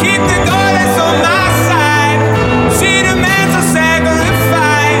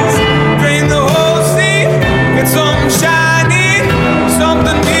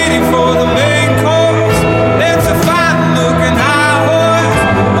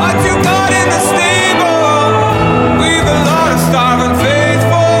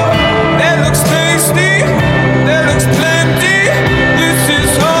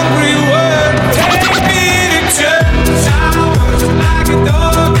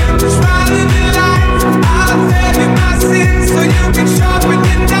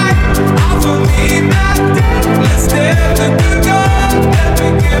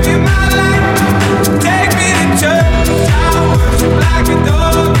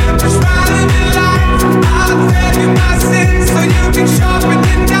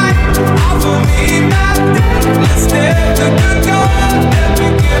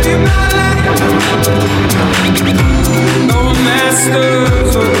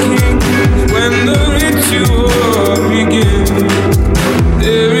 queens or kings when the ritual begins.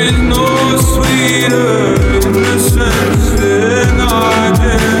 There is no sweeter innocence than our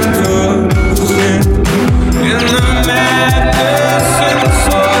gentle sin. In the madness and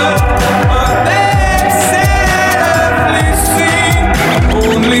soul of that sadly sing,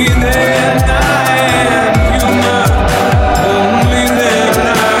 only then I am human. Only then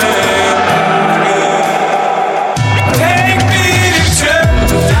I am good. Take me to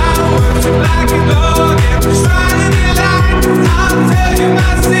church, I worship like a dog, and trying to light. I'll tell you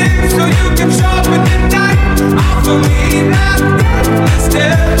my sins so you can sharpen the knife. Offer me not death, let's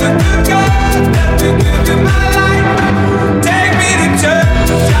tell the good God that will give you my life. Take me to church,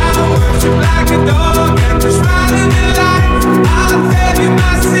 I worship like a dog, and trying to light. I'll tell you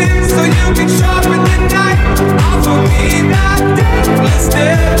my sins so you can sharpen the knife. Offer me not death, let's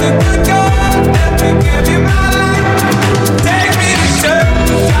tell the good God that will give you my life. Take me to church,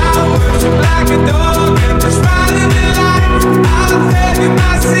 I worship like a dog, and trying to light. I'll tell you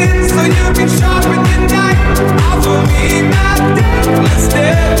my sins so you can sharpen the knife. Offer me not death, let's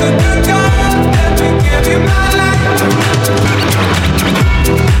tell the good God that will give you my life.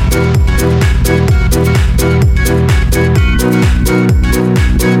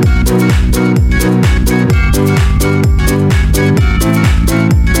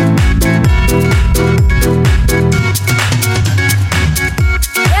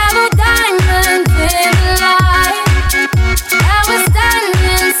 Yellow diamonds in the light, and we're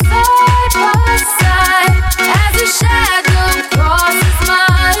standing side by side as a shadow crosses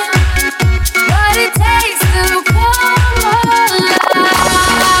mine. What it takes to come alive.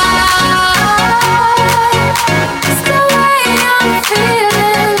 It's the way I'm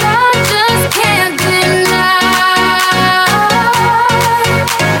feeling, I just can't deny.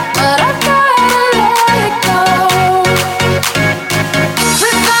 But I've gotta let it go. We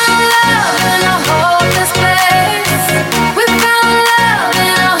found love in a hopeless place. We found love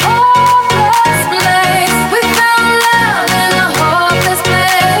in a hopeless place. We found love in a hopeless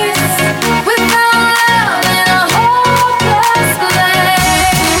place. We found love in a hopeless place.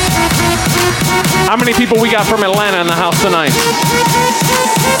 How many people we got from Atlanta in the house tonight?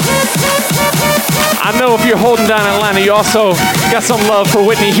 I know if you're holding down Atlanta, you also got some love for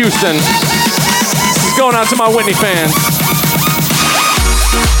Whitney Houston. It's going out to my Whitney fans.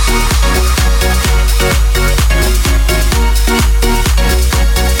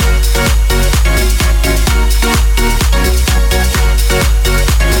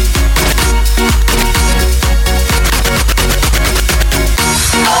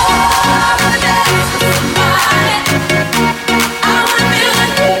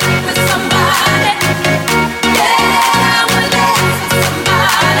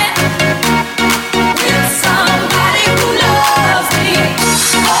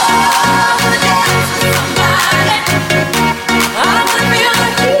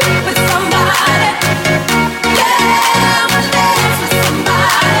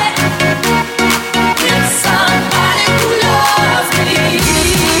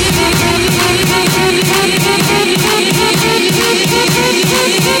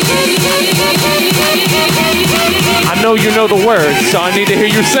 I know you know the words, so I need to hear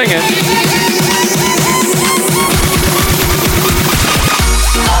you sing it.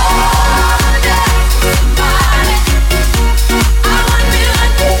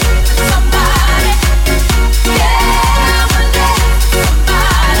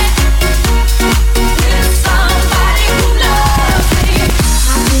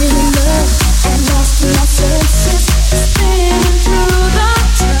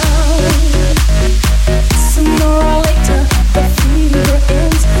 Sooner or later, the fever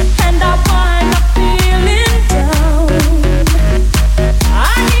ends, and I wind up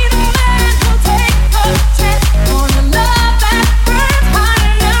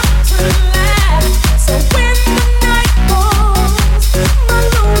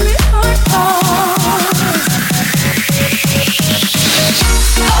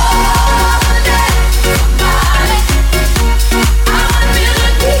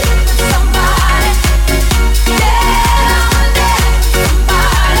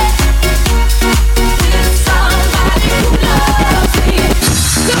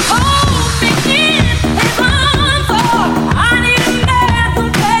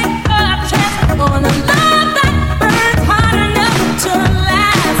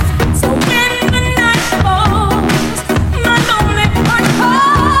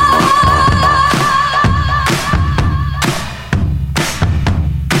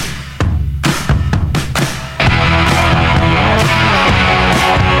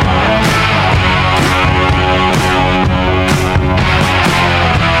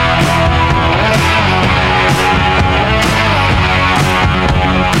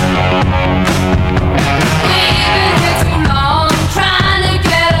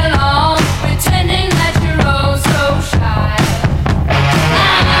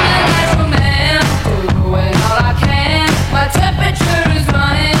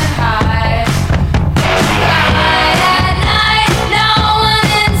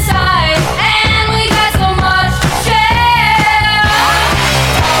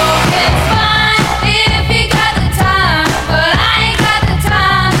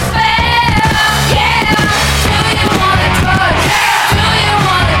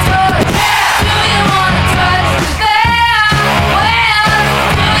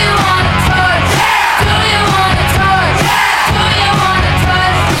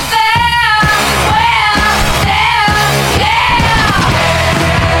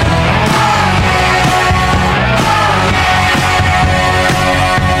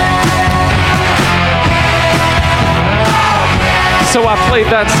So I played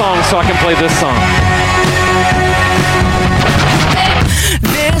that song so I can play this song.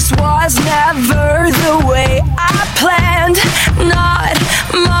 This was never the way I planned, not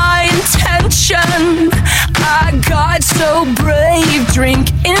my intention. I got so brave,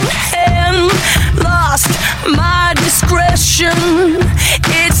 drink in hand, lost my discretion.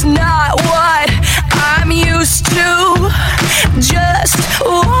 It's not what I'm used to, just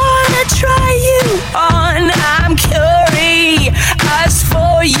wanna try you on. I'm curious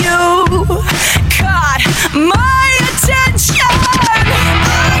for you, caught my attention.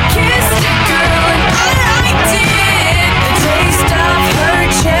 I kissed a girl and I liked it, the taste of her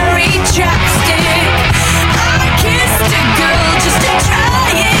cherry chapstick. I kissed a girl just to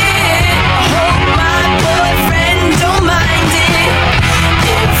try it, I hope my boyfriend don't mind it.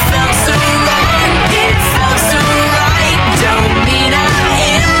 It felt so wrong, it felt so right, don't mean I'm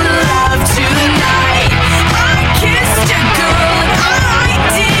in love tonight. I kissed a girl and I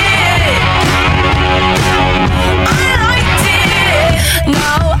liked it, I liked it.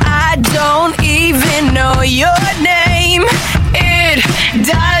 No, I don't even know your name, it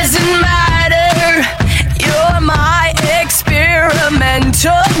doesn't matter. You're my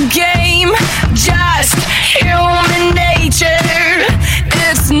experimental game, just human nature.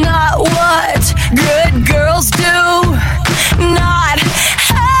 It's not what good girls do, not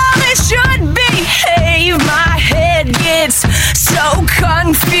how they should behave. My head gets so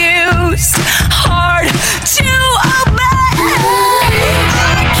confused, hard to obey.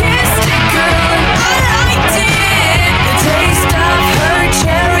 I kissed a girl and I liked it, the taste of her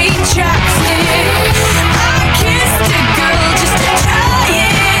cherry chapstick. I kissed a girl just to try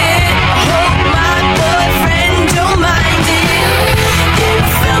it, I hope my boyfriend don't mind it. It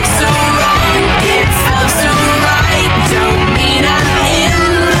felt so wrong, it felt so right, don't mean I'm in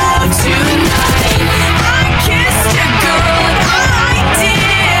love tonight. I kissed a girl and I liked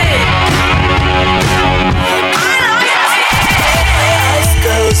it, I liked it. Us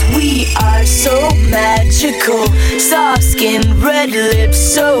girls, we are so magical, soft skin, red lips,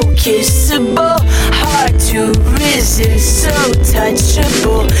 so kissable, hard to resist, so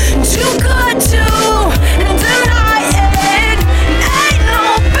touchable, too good to deny it. Ain't no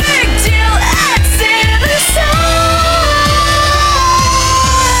big deal, X in the sun.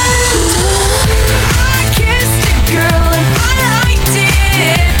 I kissed a girl and I liked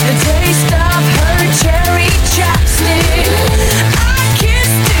it, the taste of her cherry chapstick. I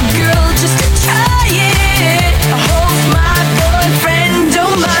kissed a girl just to try it, I hope my boyfriend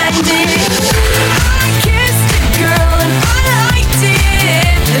don't mind it. I kissed a girl and I liked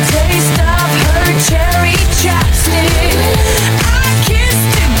it, the taste of her cherry chapstick. I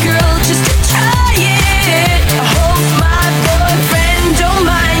kissed a girl just to try it, I hope my boyfriend don't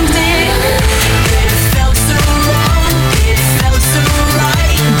mind it. It felt so wrong, it felt so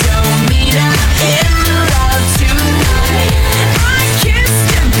right, don't mean I'm in love tonight. I kissed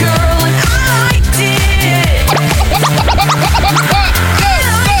a girl and I liked it, I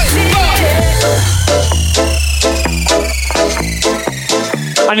liked it.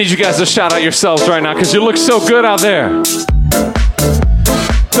 I need you guys to shout out yourselves right now because you look so good out there.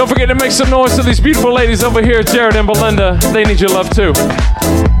 Don't forget to make some noise to these beautiful ladies over here, Jarrett and Belinda. They need your love too.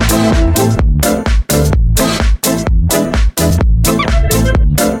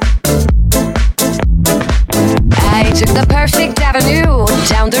 I took the perfect avenue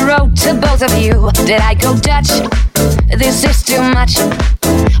down the road to both of you. Did I go Dutch? This is too much.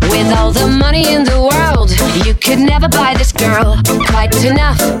 With all the money in the world, you could never buy this girl quite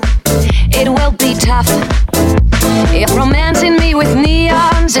enough. It will be tough. If romancing me with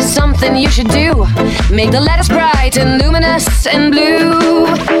neons is something you should do, make the letters bright and luminous and blue,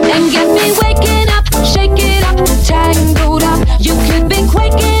 and get me waking up, shake it up, tangled up. You could be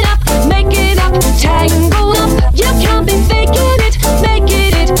quaking up, make it up, tangled up. You can't be faking it,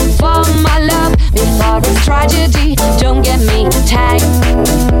 making it for my love. Before it's tragedy, don't get me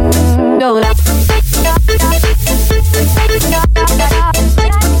tangled up.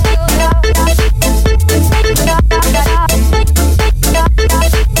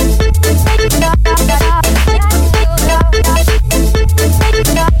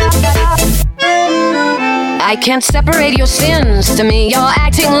 I can't separate your sins. To me, you're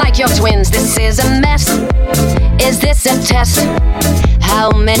acting like you're twins. This is a mess. Is this a test?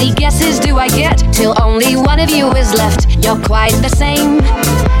 How many guesses do I get till only one of you is left? You're quite the same.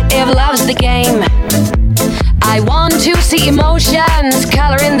 If love's the game, I want to see emotions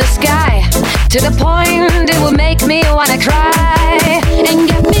color in the sky, to the point it will make me wanna cry, and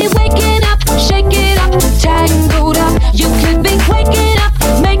get me waking up, shake it up, tangled up. You could be quaking up,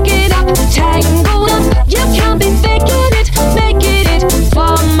 make it up, tangled up. You can't be faking it, make it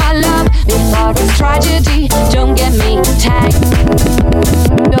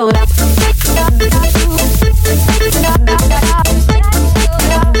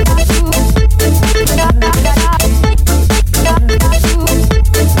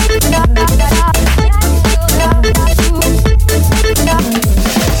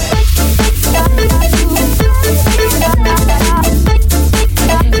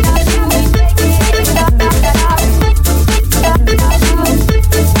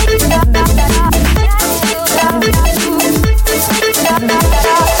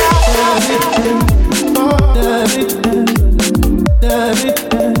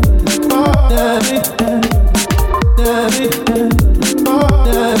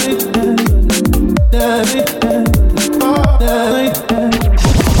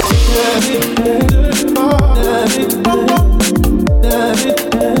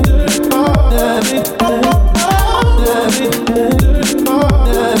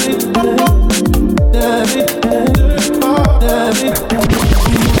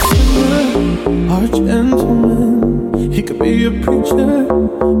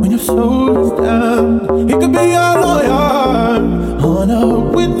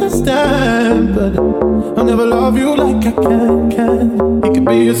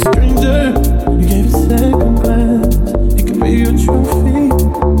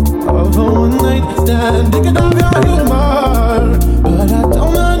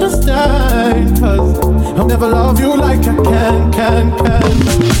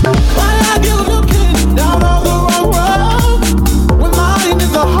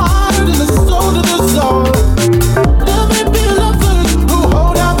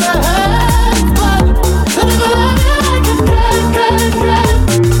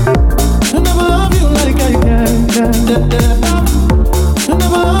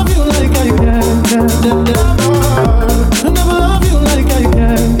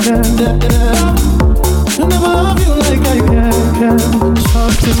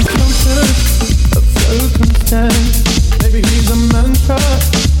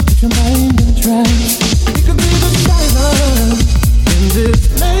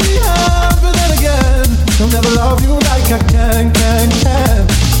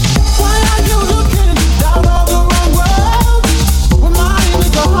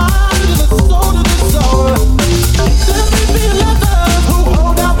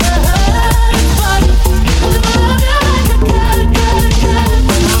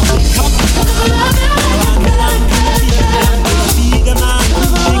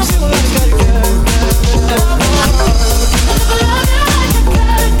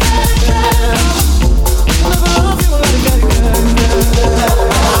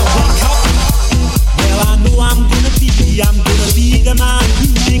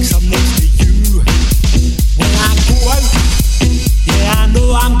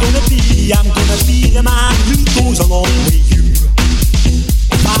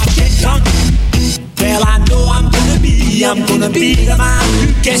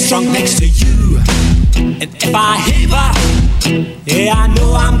who gets drunk next to you. And if I heaver, yeah, I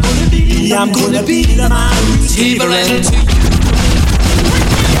know I'm gonna be the man who's heavering to you.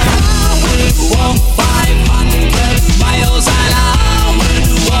 I would walk 500 miles and I would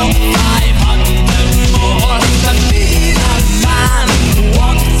walk 500 more to be the man who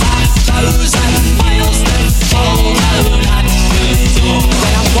walks 1,000 miles to fall down at your door.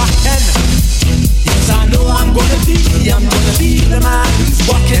 When I'm walking, yes, I know I'm gonna be the man who's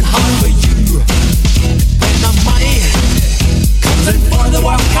working hard for you. When the money comes in for the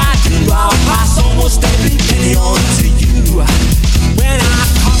work I do, I'll pass almost every penny on to you. When I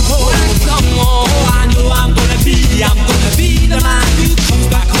come home, oh, I know I'm gonna be the man who comes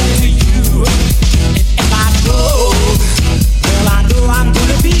back home to you. And if I go, well, I know I'm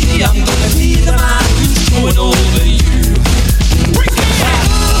gonna be the man who's going over you. I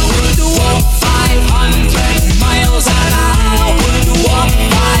would walk 500 miles and I would walk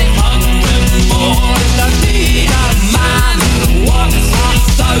 500 more to be the man who walks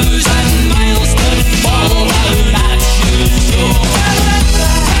 1,000 miles to fall down at your door.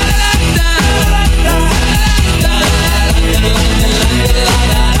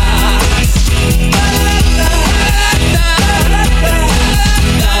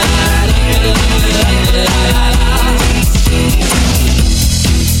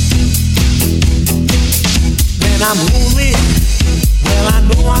 When I'm lonely, well, I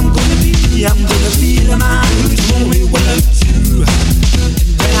know I'm gonna be the man who's lonely without you. And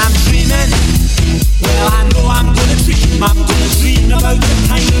when I'm dreaming, well, I know I'm gonna dream about the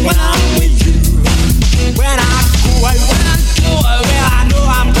time when I'm with you. When I go out, well, I know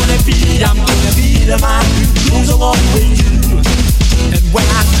I'm gonna be the man who goes along with you. And when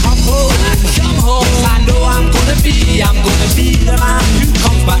I come home, yes, I know I'm gonna be the man who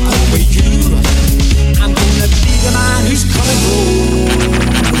comes back home with you. I'm gonna be the man who's coming home.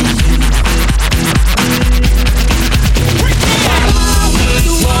 I would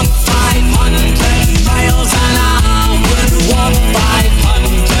walk 500 miles and I would walk 500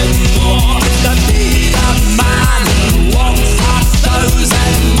 more to be the man who walks 1,000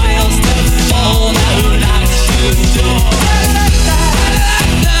 miles to fall down at your door.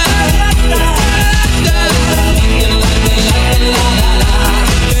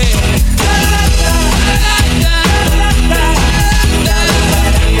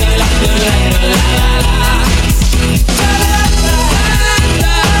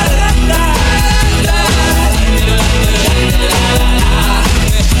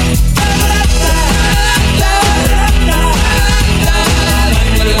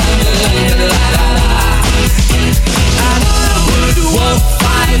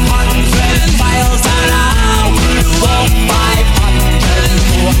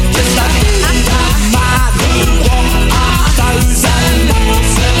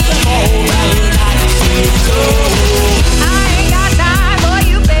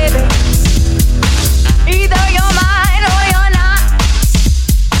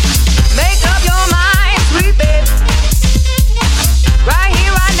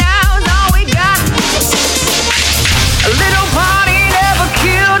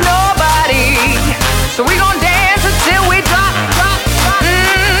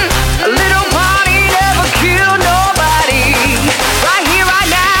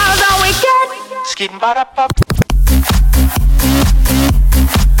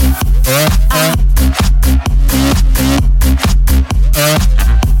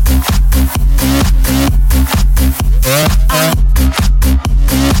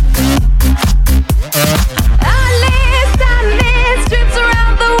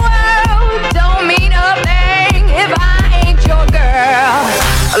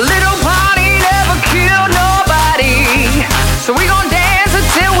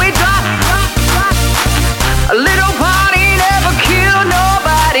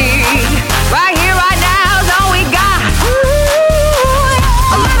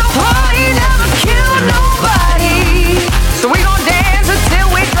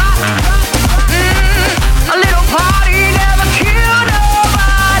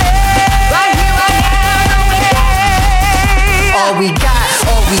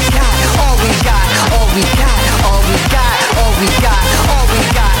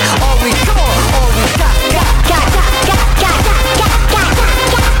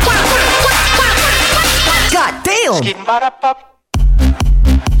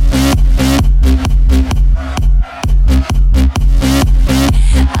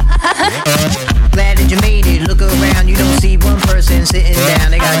 Glad that you made it. Look around, you don't see one person sitting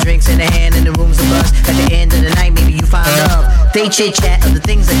down. They got drinks in their hand and the room's a buzz. At the end of the night, maybe you find love. They chit chat of the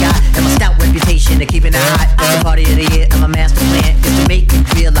things I got and my stout reputation of keeping it hot. It's the party of the year and my master plan is to make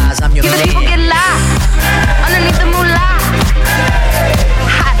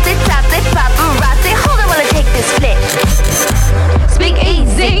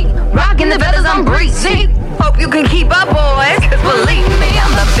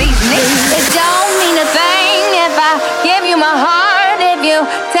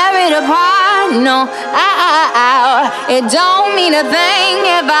No, it don't mean a thing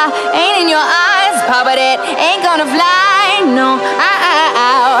if I ain't in your eyes, Papa, that ain't gonna fly. No,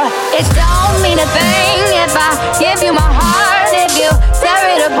 it don't mean a thing if I give you my heart, if you tear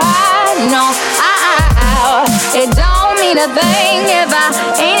it apart. No, it don't mean a thing if I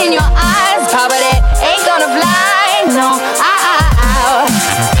ain't in your eyes, Papa, that ain't gonna fly. No,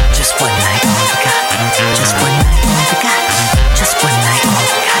 Just one night, all we got. Just one night, all we got. Just one night, all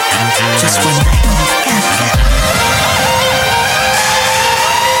we got. Just one night, all we got.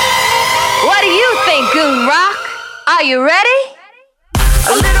 What do you think, Goon Rock? Are you ready?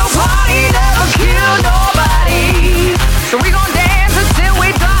 A little party never killed nobody, so we gon' dance until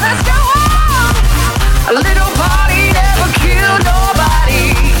we drop. Let's go on. A little party never killed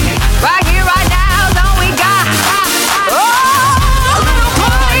nobody. Right here, right now is all we got. Oh, a little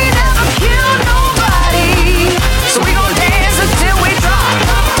party never killed nobody, so we gon' dance until we drop.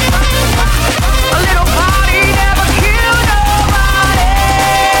 A little party never killed nobody.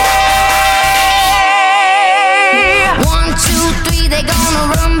 1, 2, 3, they gonna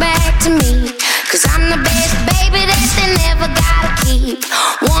run back to me, 'cause I'm the best baby that they never gotta keep.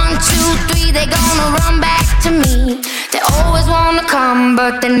 1, 2, 3, they gonna run back to me. They always wanna come,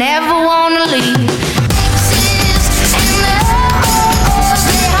 but they never wanna leave. Exes and the oh-ohs,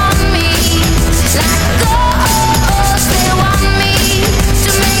 they haunt me like oh-ohs, they want me to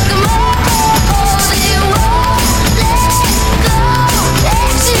make them oh-oh, they won't let go.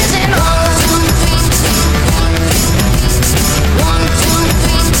 Exes and 1, 2, 3, 1, 2,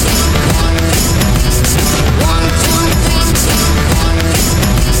 3, 1, 2, 3, 1, 2, 3,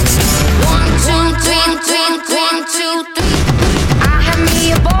 1, 2, 3. I have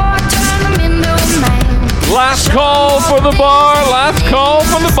me a boy, turn him into a man. Last call for the bar. Last call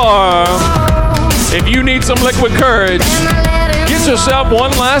from the bar. If you need some liquid courage, get yourself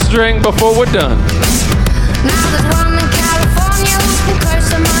one last drink before we're done. Now there's one in California who can curse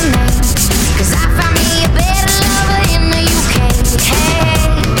on my name, 'cause I found me a better lover in the UK. Hey,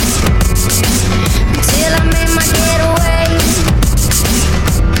 until I made my getaway.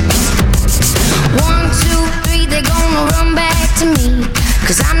 1, 2, 3, they gonna run back to me,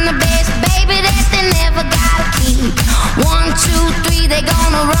 'cause I'm the best baby that they never gotta keep. 1, 2, 3, they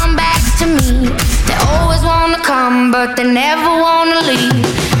gonna run back to me. They always wanna come, but they never wanna leave.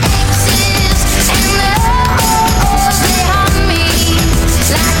 Exes and the oh-ohs, they haunt me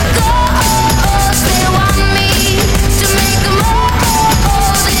like oh-ohs, they want me to make them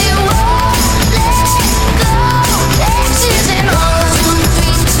oh-oh, they won't let go. Exes and 1, 2,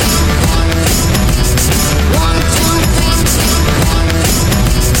 3, 1, 2, 3,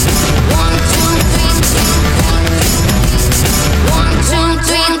 1, 2, 3, 1, 2,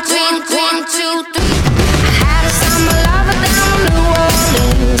 3, 1, 2, 3. I had a summer lover down in New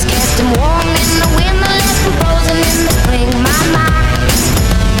Orleans, kept him warm in the winter, left him frozen in the spring. My mind,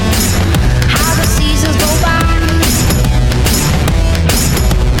 how the seasons go by.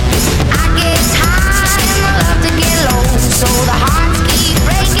 I get high and I love to get low, so the hearts keep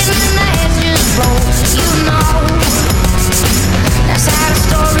breaking and the heads just roll. You know, that's how the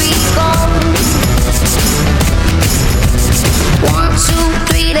story goes. 1, 2,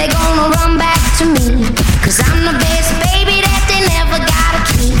 3, they gonna run back to me, 'cause I'm the best baby that they never gotta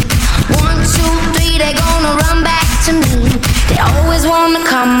keep. 1, 2, 3, they gonna run back to me. They always wanna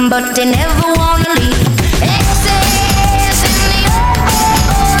come, but they never wanna leave. Exes and the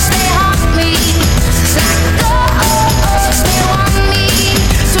oh-ohs, they haunt me like oh-ohs, they want me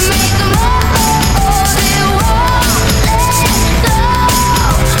to make them oh-oh, they won't let go.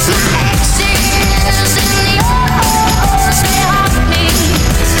 My exes and the oh-ohs, they haunt me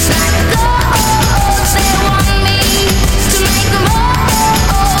like oh-ohs, they want me to make them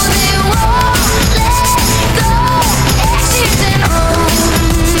oh-oh, they won't let go. Exes and oh.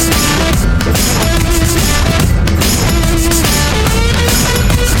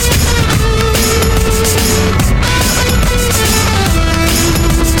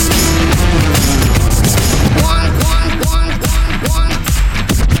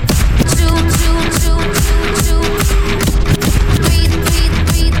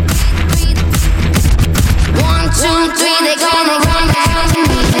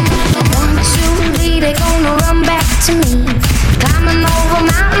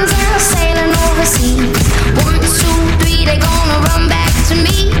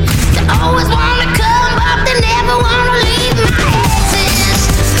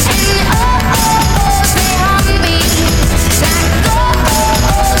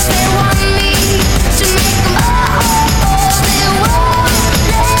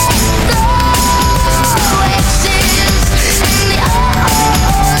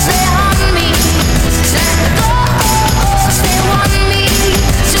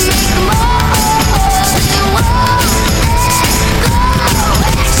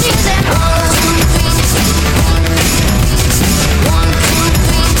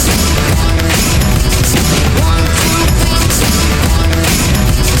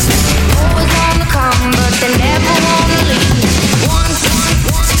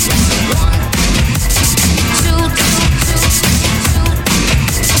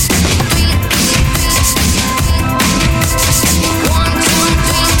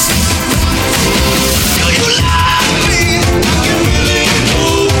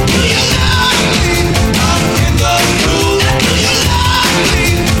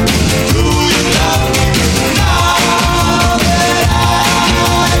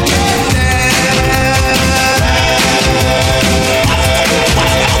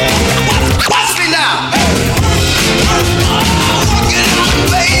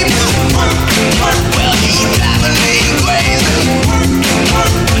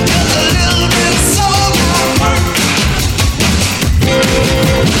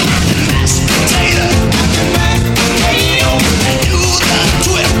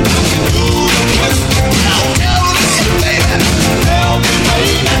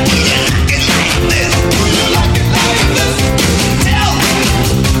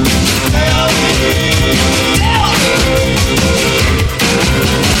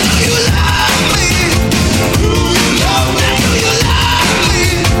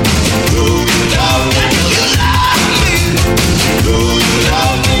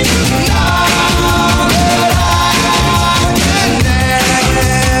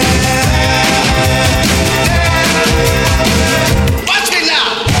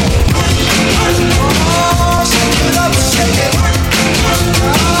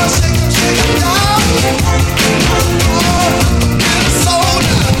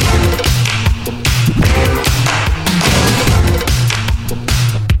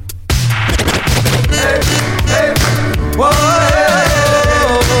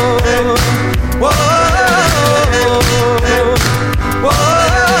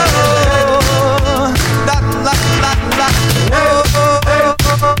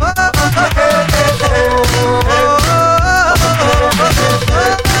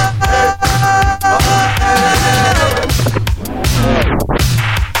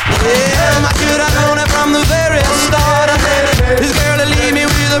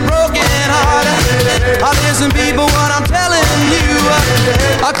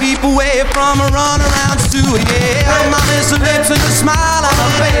 I keep away from a runaround Sue, yeah. My miss her lips and a smile on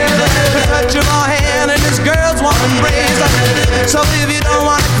her face, the touch of her hand and this girl's warm embrace. So if you don't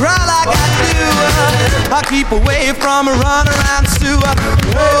wanna cry like I do, I keep away from a runaround Sue.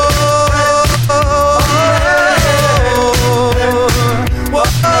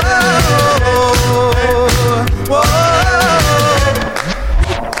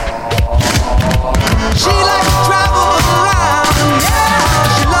 She likes to travel around, yeah.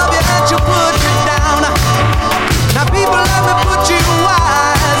 She love you and she'll put you down. Now people let me put you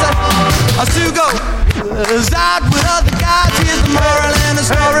wise. Sue goes out with other guys. Here's the moral in the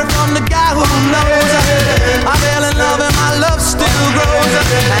story from the guy who knows. I fell in love and my love still grows.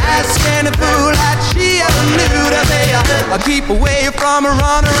 Ask any fool that she ever knew that I keep away from a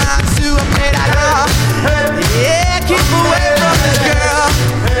runaround Sue. I played that girl, yeah, keep away from this girl.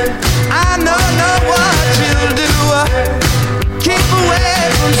 I know what you'll do. Keep away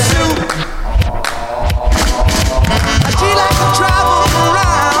from Sue. She likes to travel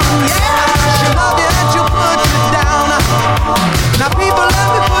around, yeah. She love you and she'll put you down. Now people let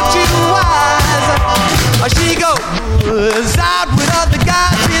me put you wise. She goes out with other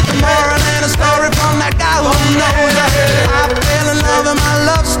guys. Here's the moral and a story from that guy who knows. I fell in love and my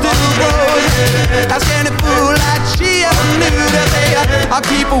love still grows. Ask any fool that she ever knew that I'll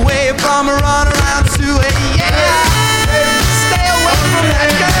keep away from a runaround Sue, yeah. Stay away from that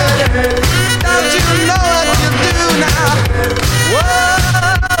girl. Don't you know what you do now? Whoa.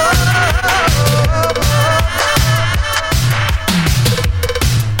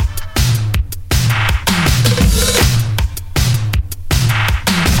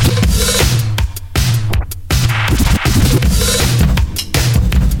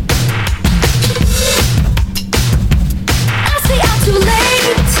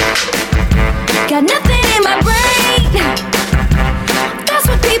 Got nothing in my brain. That's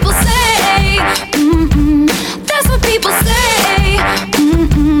what people say. That's what people say.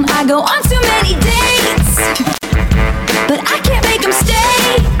 I go on too many dates, but I can't make them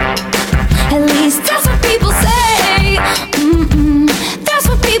stay. At least that's what people say. That's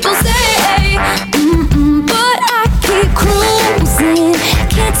what people say. But I keep cruising,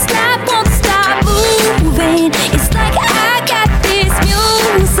 can't stop, won't stop moving. It's like I got this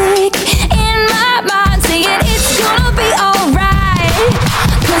music in my mind saying it's gonna be alright.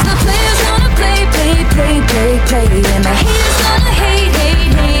 Cause the player's gonna play, and the haters gonna hate,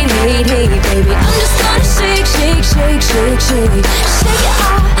 baby. I'm just gonna shake, shake it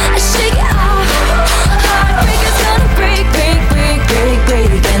off, shake it off. Heartbreaker's gonna break,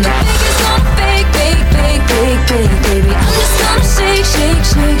 and the faker's gonna fake, baby. I'm just gonna shake, shake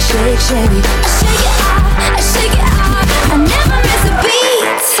it off, I never miss a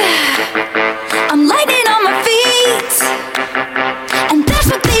beat. I'm lightning on my feet, and that's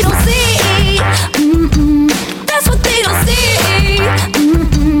what they don't see. That's what they don't see.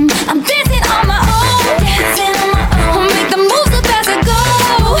 I'm dancing on my own, make the moves up as I go,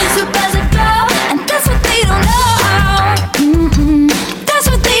 and that's what they don't know. That's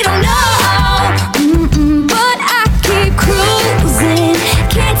what they don't know. But I keep cruising,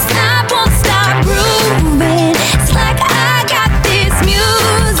 can't stop, won't stop grooving.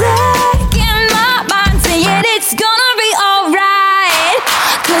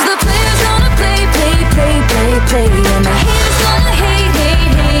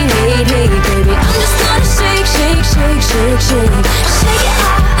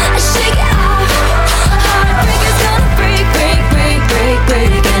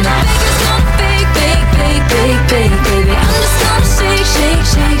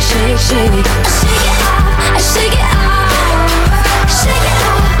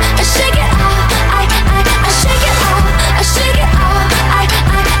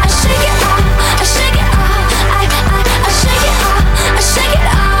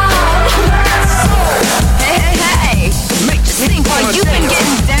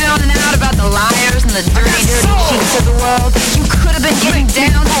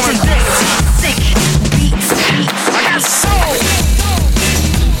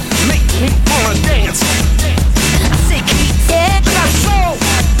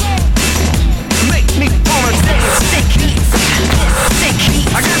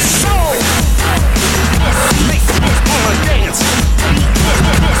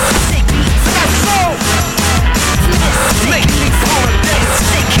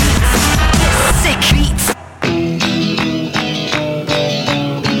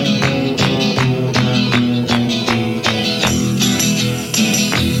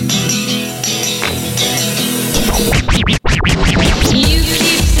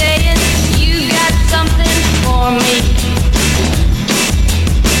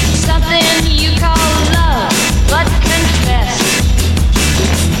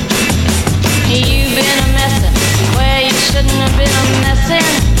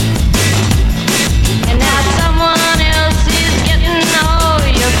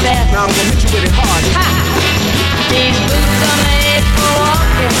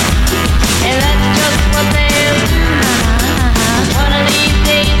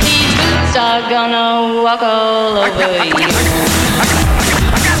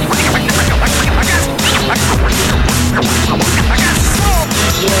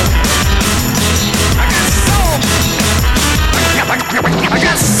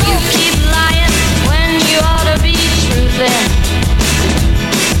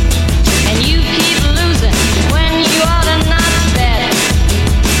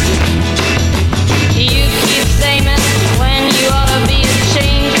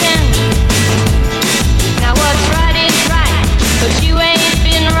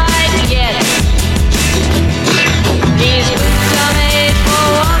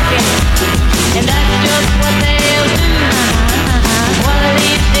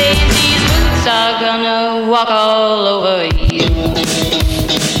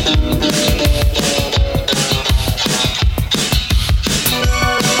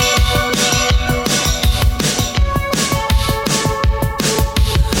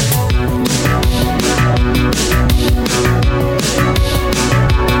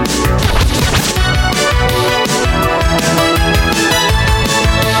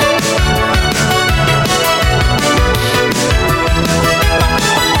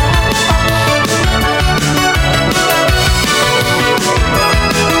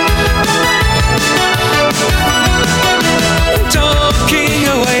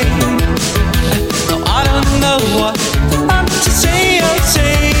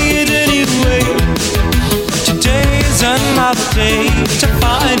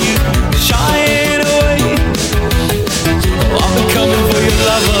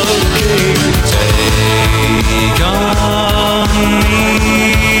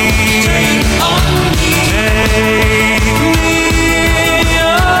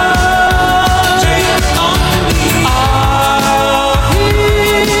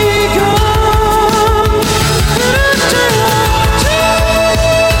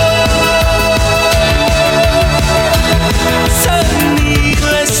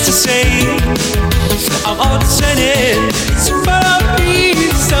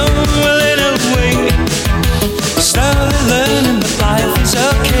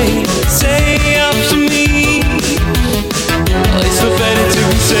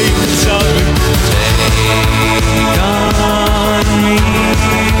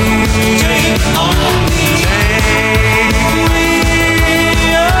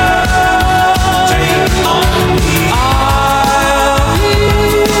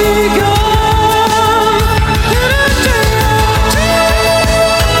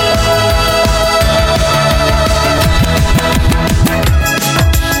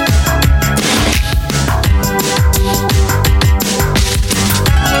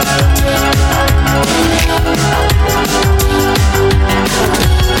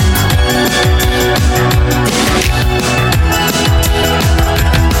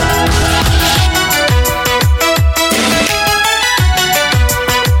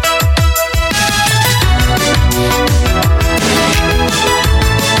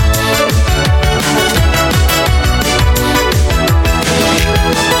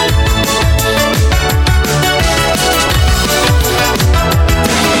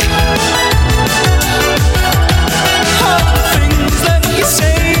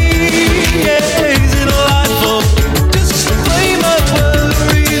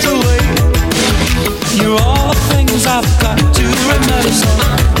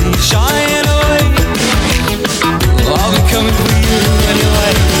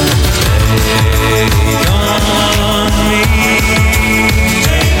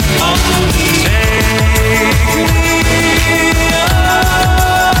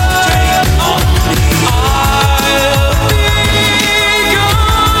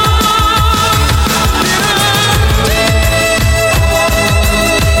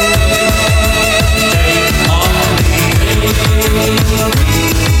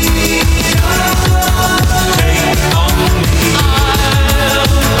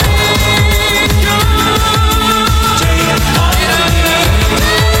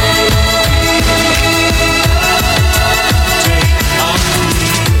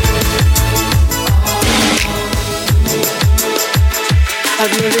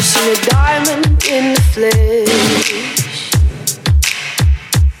 I've never seen a diamond in the flesh.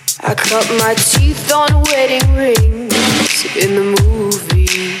 I cut my teeth on wedding rings in the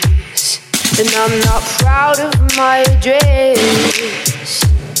movies, and I'm not proud of my address.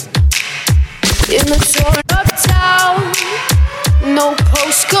 In the torn up town, no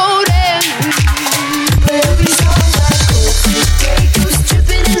postcode envy, but every song I go to, Grey Goose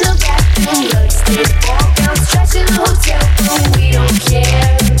dripping in the bathroom, bloodstains, ball gowns, trash in the hotel room. We don't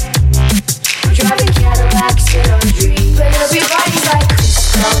care. We're driving Cadillacs in our dreams, but everybody's like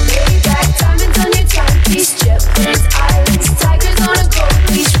crystal, Maybach, diamonds on your timepiece, jet planes, islands, tigers on a gold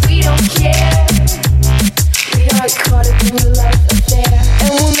leash. We don't care. We are caught up in the life affair,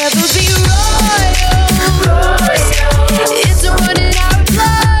 and we'll never be royal. It's a running out of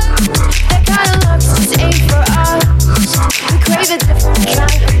blood. That kind of love just ain't for us. We crave a different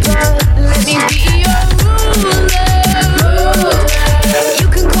kind of blood. Let me be your ruler. You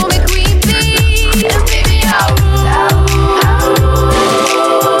can call me Queen Bee, and baby I'll rule.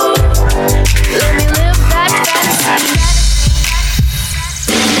 Let me live that fantasy.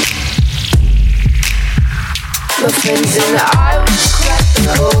 My friends and I will crack the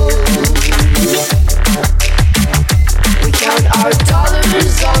code. We count our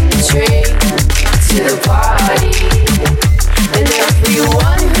dollars on the train to the party, and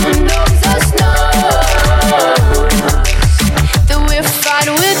everyone who knows us knows that we're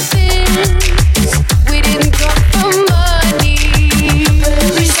fine with this. We didn't come for money, but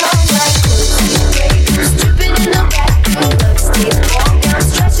every song like Grey Goose dripping in the bathroom, bloodstains, ball gowns,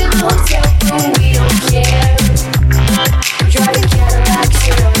 trash in the hotel room. We don't care. We're driving Cadillacs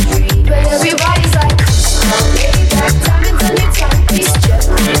in our dreams, but everybody's like crystal, Maybach, diamonds on your timepiece, jet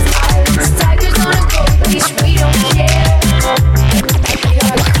planes, islands, tigers on a gold leash. We don't care. We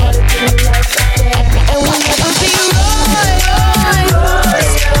are caught up in the life affair, and we'll never be royal.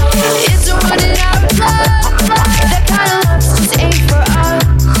 It's a running out of blood. That kind of love just ain't for us.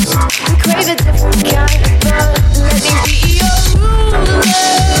 We crave a different kind of blood. Let me be your ruler.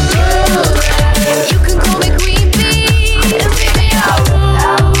 You can call me Queen Bee, and baby I'll rule.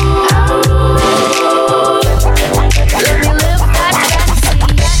 Let me live that fantasy.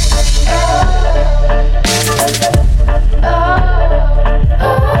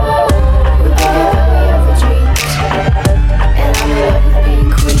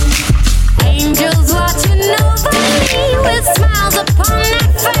 Angels watching over me with smiles upon their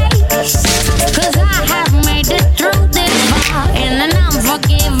face, 'cause I have made it through this far in an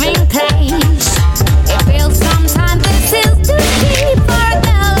unforgiving place. It feels sometimes this is too deep for a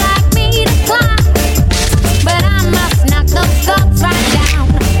girl like me to climb, but I must knock those thoughts right down.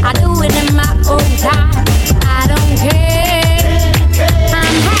 I do it in my own time. I don't care.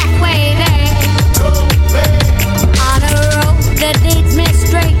 I'm halfway there on a road that leads me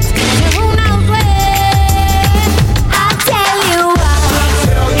straight to who knows where. I'll tell you what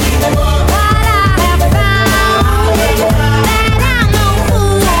I have found, that I'm no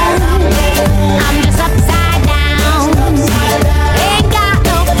fool. I'm just upside down. Ain't got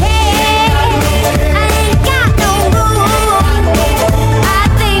no care. I ain't got no rules. I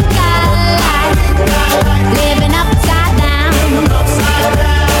think I like living upside down.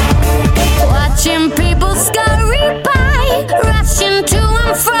 Watching people scurry by, rushing to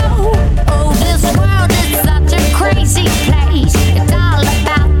and fro. Oh, this world is such a crazy place. It's all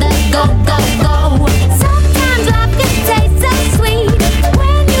about the go, go, go. Sometimes life can taste so sweet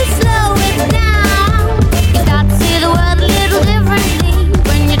when you slow it down. You start to see the world a little differently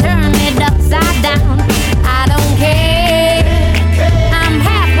when you turn it upside down. I don't care. I'm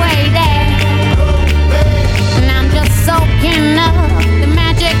halfway there, and I'm just soaking up the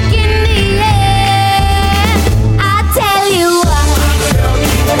magic in the air. I tell you what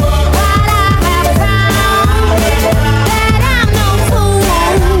I have found, that I'm no fool.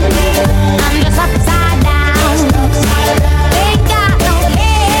 I'm just upside down. Ain't got no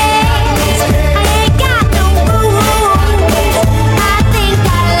cares. I ain't got no rules. I think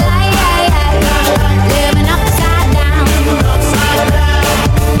I like living upside down.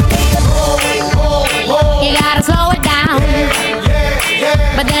 You gotta slow it down,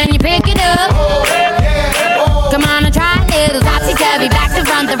 but then you pick it up. Come on and try a little topsy-turvy, back to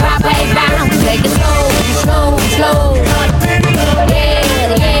front, the right way round. Take it slow, slow, slow. Yeah,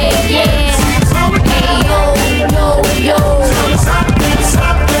 yeah, yeah. Hey, yo, yo, yo.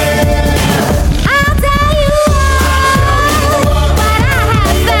 I'll tell you what I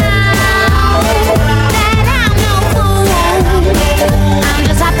have found, that I'm no fool. I'm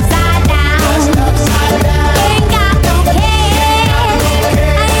just upside down. Ain't got no cares.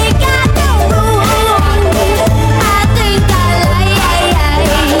 I ain't got no rules. I think I like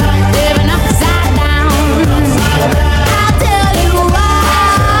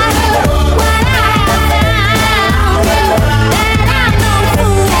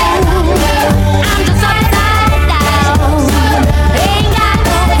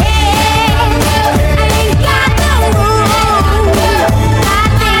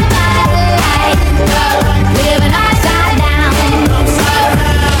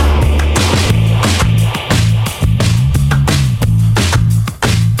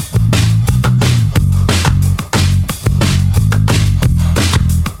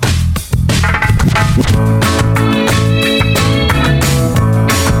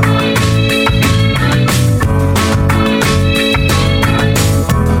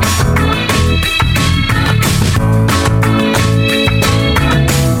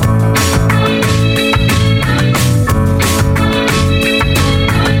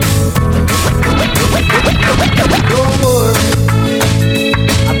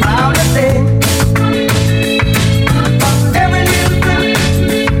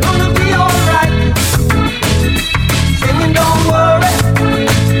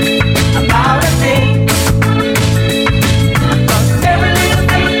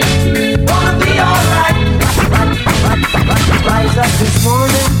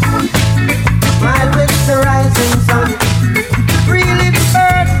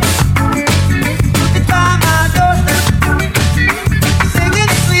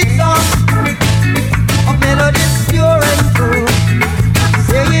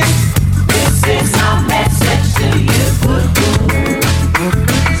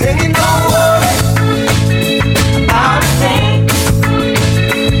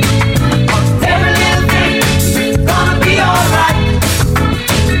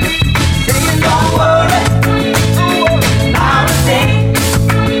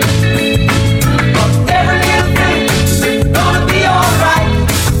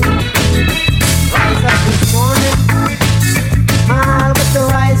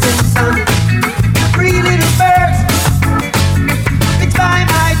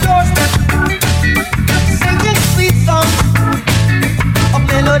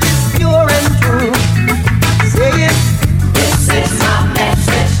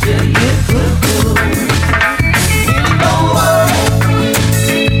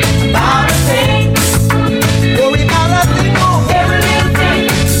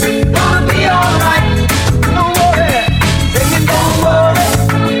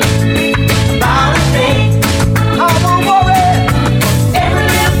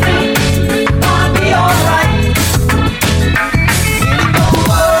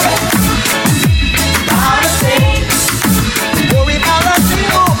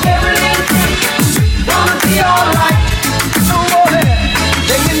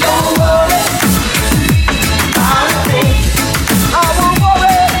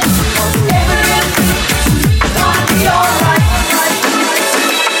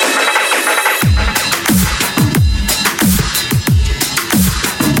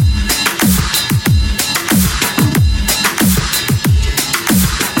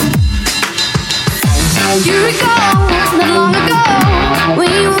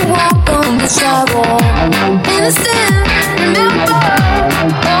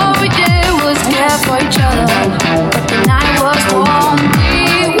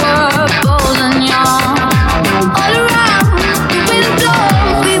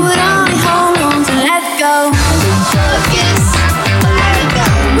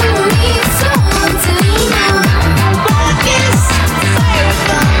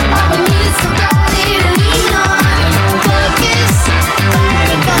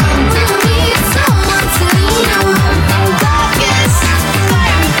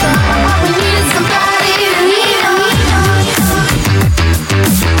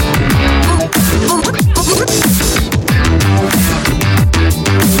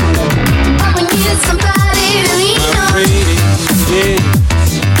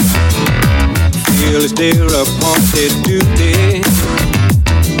Well, it's their appointed duty.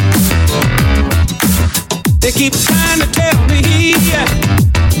 They keep trying to tell me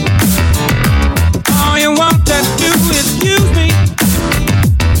all you want to do is use me.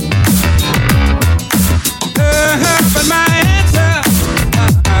 But my answer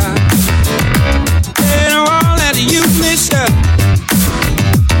they don't all that use me, sir.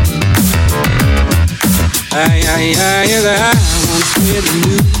 I won't spread the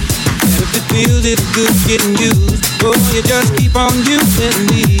news. And if it feels it's good getting used, oh, you just keep on using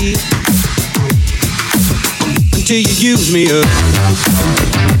me until you use me up.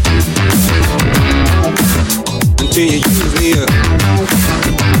 Until you use me up.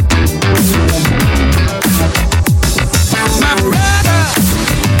 My brother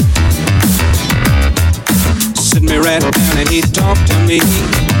sit me right down and he talked to me.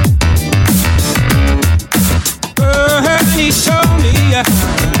 He told me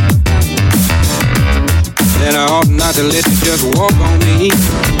that I ought not to let you just walk on me.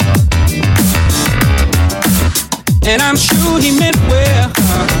 And I'm sure he meant well.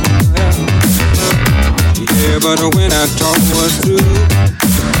 Yeah, but when I talk was true,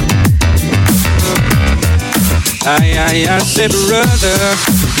 I said, brother,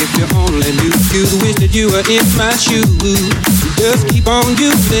 if you only knew, you'd wish that you were in my shoes. Just keep on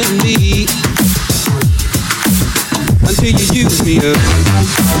using me until you use me up.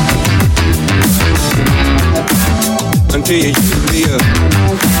 Until you use me up.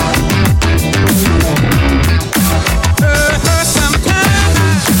 Sometimes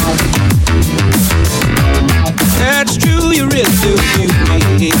that's true, you really do use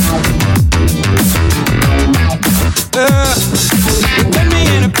me. Put me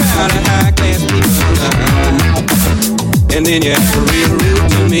in a crowd of high class people, and then you act real rude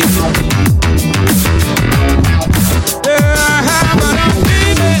to me.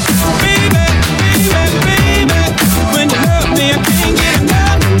 Baby, when you love me, I can't get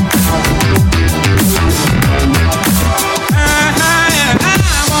enough.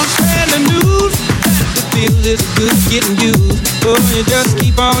 I won't spread the news. The feel is good getting used. Oh, you just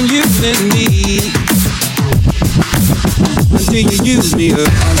keep on using me until you use me up.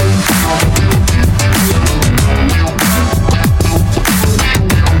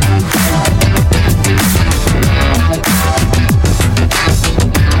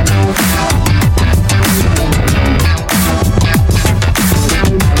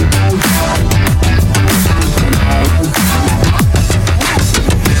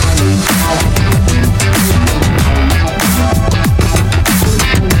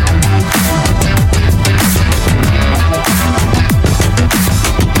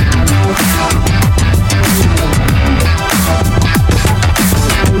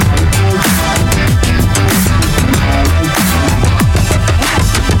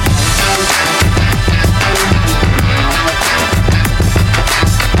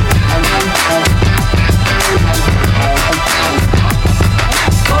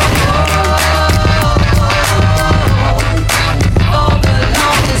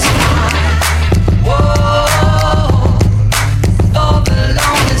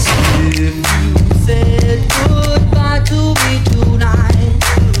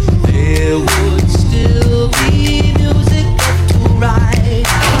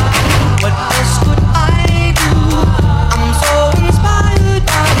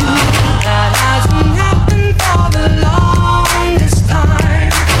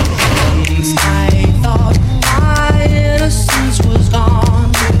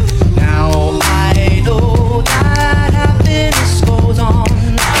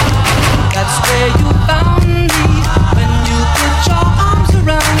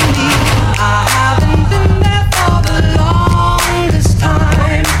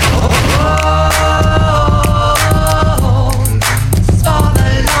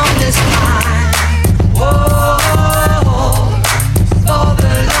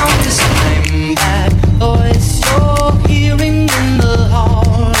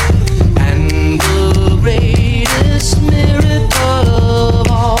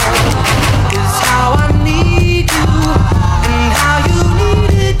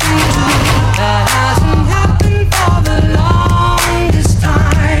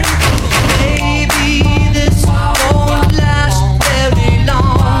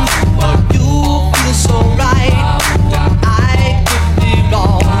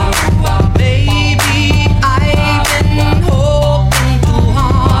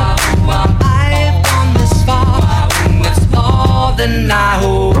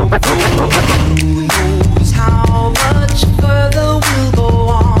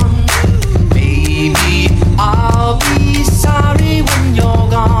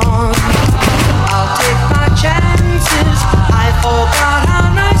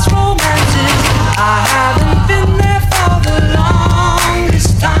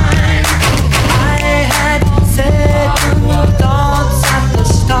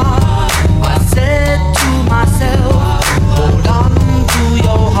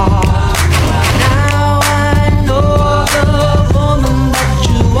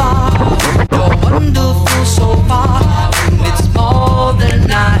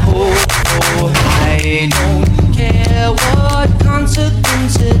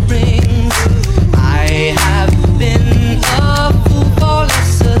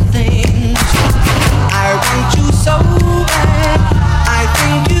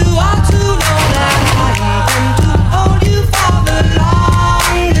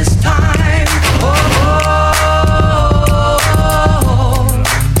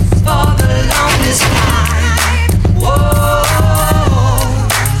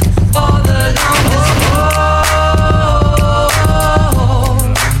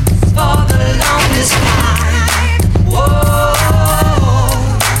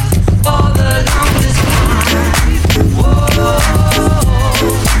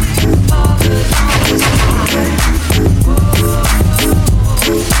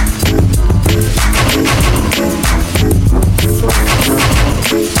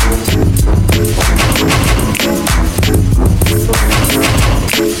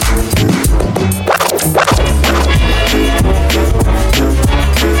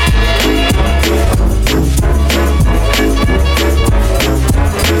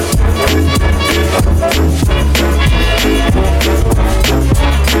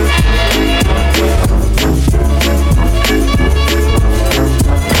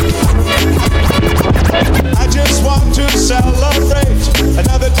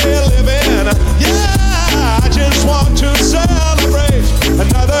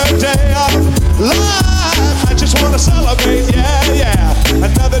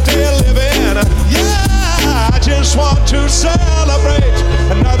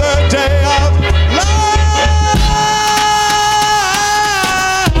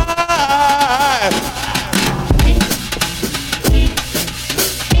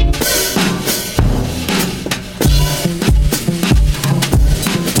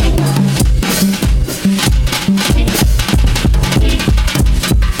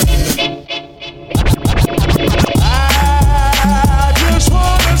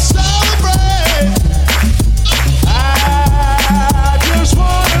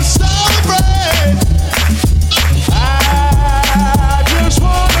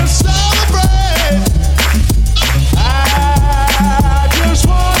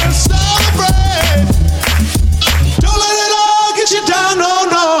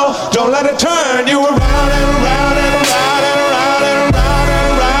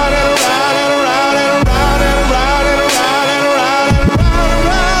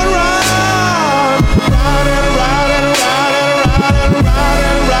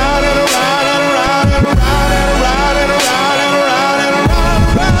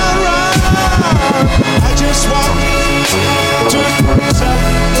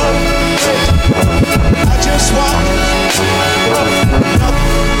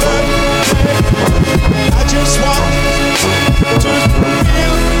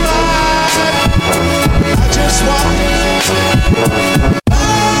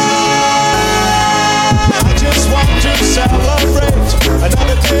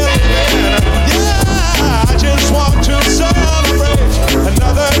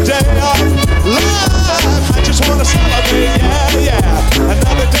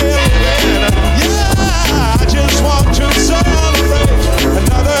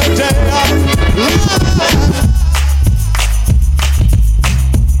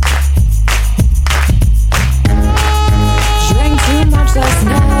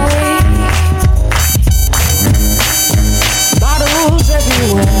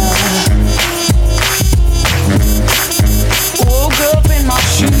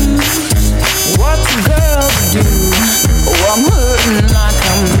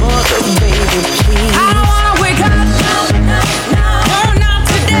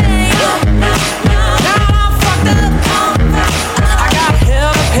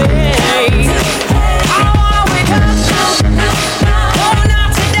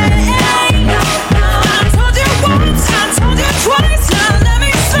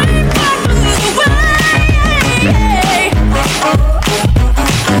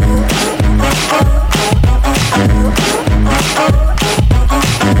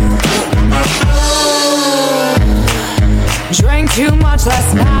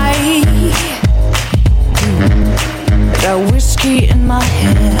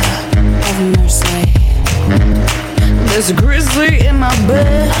 here. Have mercy. There's a grizzly in my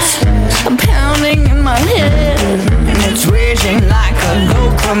bed, a pounding in my head, and it's raging like a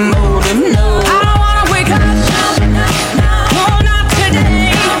locomotive. No, I don't wanna wake up. No, not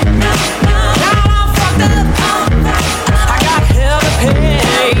today. Now I'm fucked up. I got hell to pay.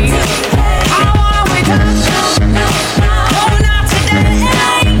 I don't wanna wake up. No, not today.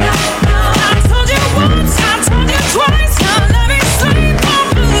 I told you once, I told you twice. Now let me sleep on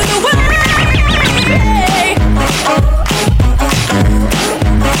through the way.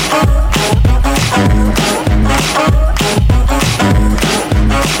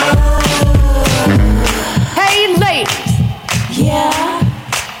 Hey ladies, yeah,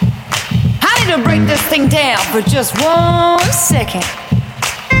 I need to break this thing down for just 1 second.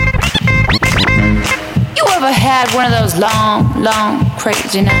 You ever had one of those long,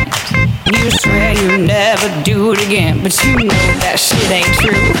 crazy nights? You swear you never do it again, but you know that shit ain't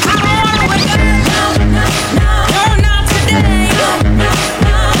true. I don't wanna wake up, no, not today.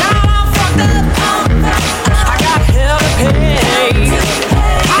 Now I'm fucked up, I got hell to pay.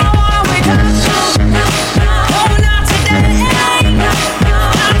 I don't wanna wake up, no, not today.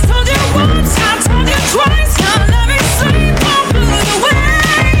 I told you once, I told you twice, now let me sleep on through the way.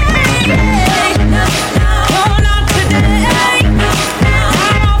 No, not today. Now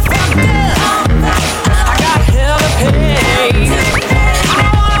I'm fucked up, I got hell to pay. I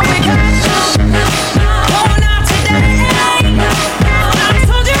don't wanna wake up, no, not today. I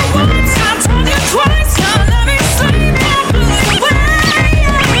told you once, I told you twice, now let me sleep on through the way.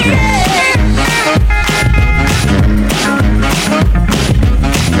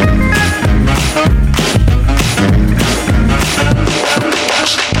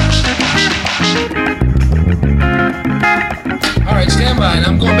 All right, stand by, and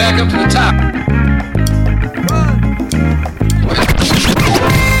I'm going back up to the top.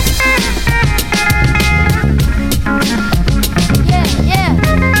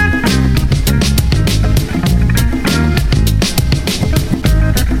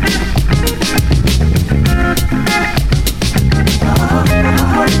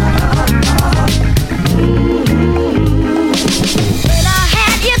 When I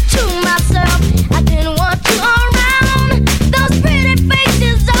had you to myself, I didn't want you around. Those pretty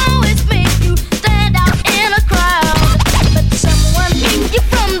faces always make you stand out in a crowd. But someone picked you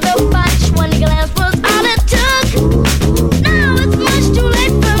from the bunch. One glance was all it took. Now it's much too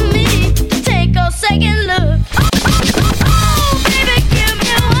late for me to take a second look. Oh, baby, give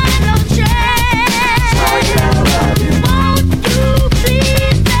me one more chance. Won't you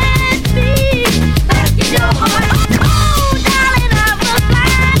please let me back in your heart? Oh, darling, I was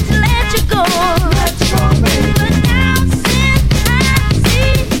blind to let you go. But now since I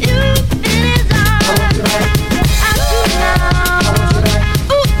see you in his arms, I do now.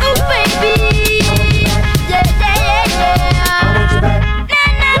 Ooh, ooh, baby. Yeah, yeah, yeah.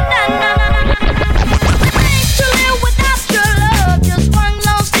 Na. Thanks to live without your love, just one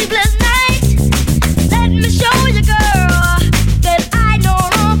long sleepless night. Let me show you, girl, that I know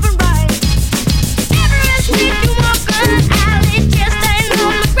wrong from right. Every street you walk on, alley, just stand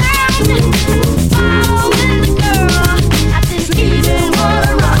on the ground. Following the girl, I didn't even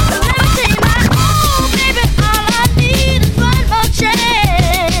wanna run. Let me say my, oh baby, all I need is one more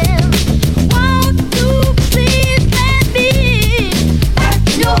chance. Won't you please let me back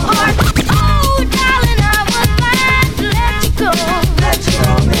in your heart? Oh darling, I was blind to let you go.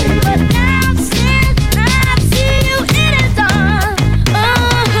 But now since I see you in his arms,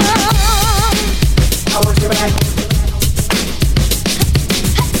 I want you back.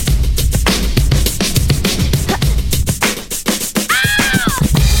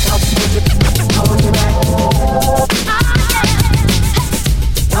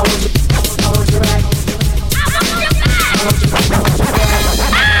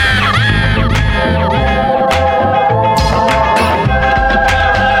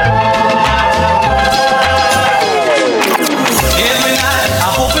 Every night I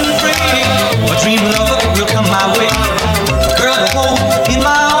hope and pray a dream lover will come my way. A girl to hold in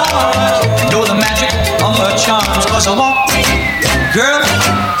my arms, know the magic of her charms. 'Cause I want a girl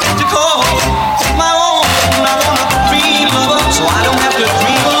to call my own. I want a dream lover so I don't have to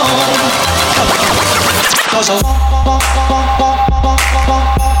dream alone. 'Cause I want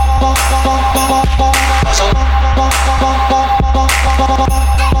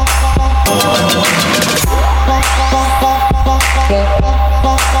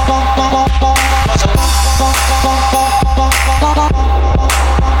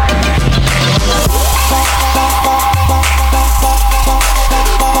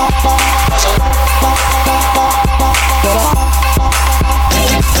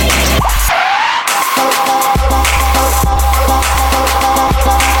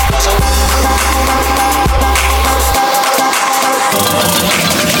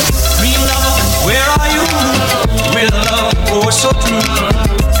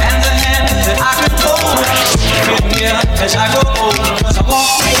as I grow old, 'cause I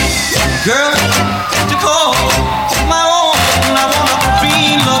want, girl, to call my own. I want a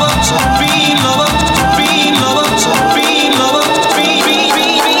free lover, so free lover, so free lover, so free lover, free, free,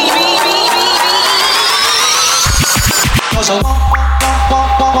 free, free, free, free, free. 'Cause I want.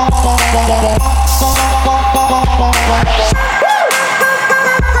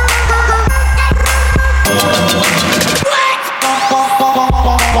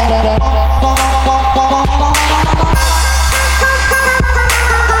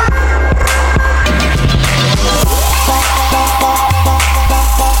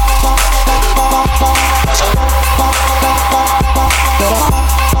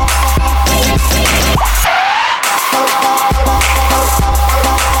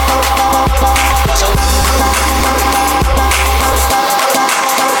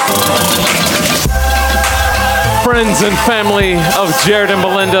 Friends and family of Jarrett and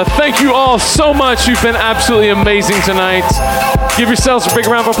Belinda, thank you all so much. You've been absolutely amazing tonight. Give yourselves a big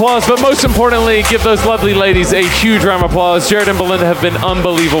round of applause, but most importantly, give those lovely ladies a huge round of applause. Jarrett and Belinda have been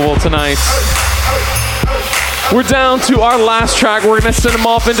unbelievable tonight. We're down to our last track. We're gonna send them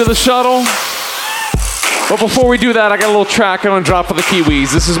off into the shuttle. But before we do that, I got a little track I'm gonna drop for the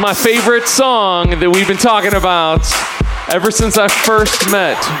Kiwis. This is my favorite song that we've been talking about ever since I first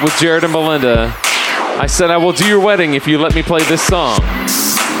met with Jarrett and Belinda. I said I will do your wedding if you let me play this song.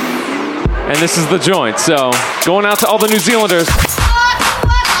 And this is the joint. So going out to all the New Zealanders.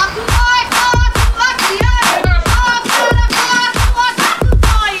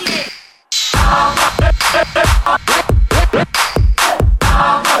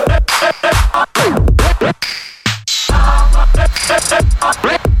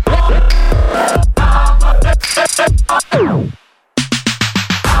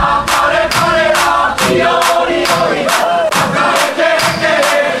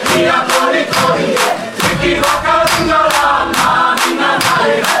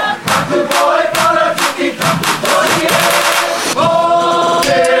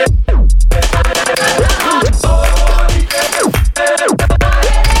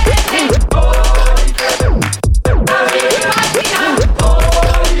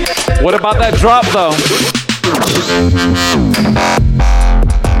 What about that drop though?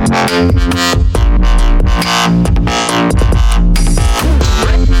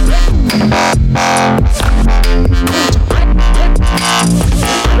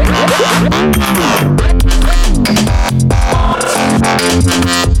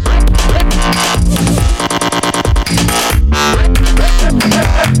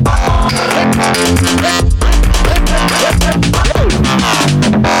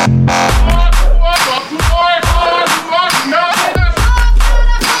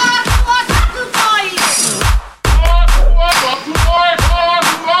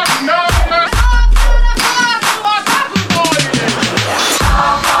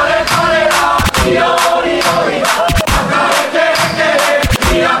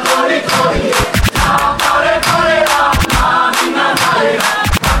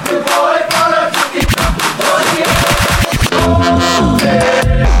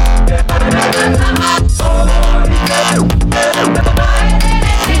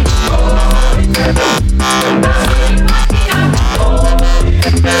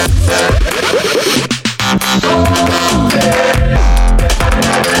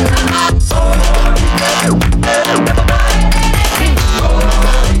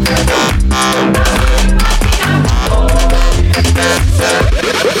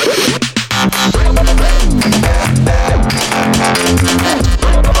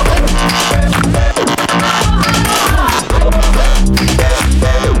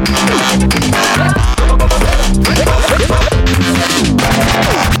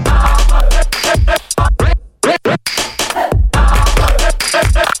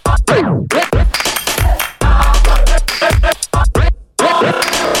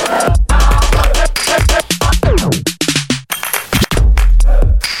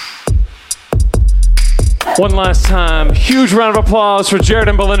 One last time, huge round of applause for Jarrett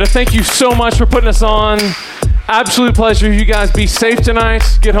and Belinda. Thank you so much for putting us on. Absolute pleasure. You guys be safe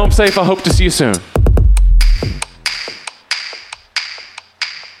tonight. Get home safe. I hope to see you soon.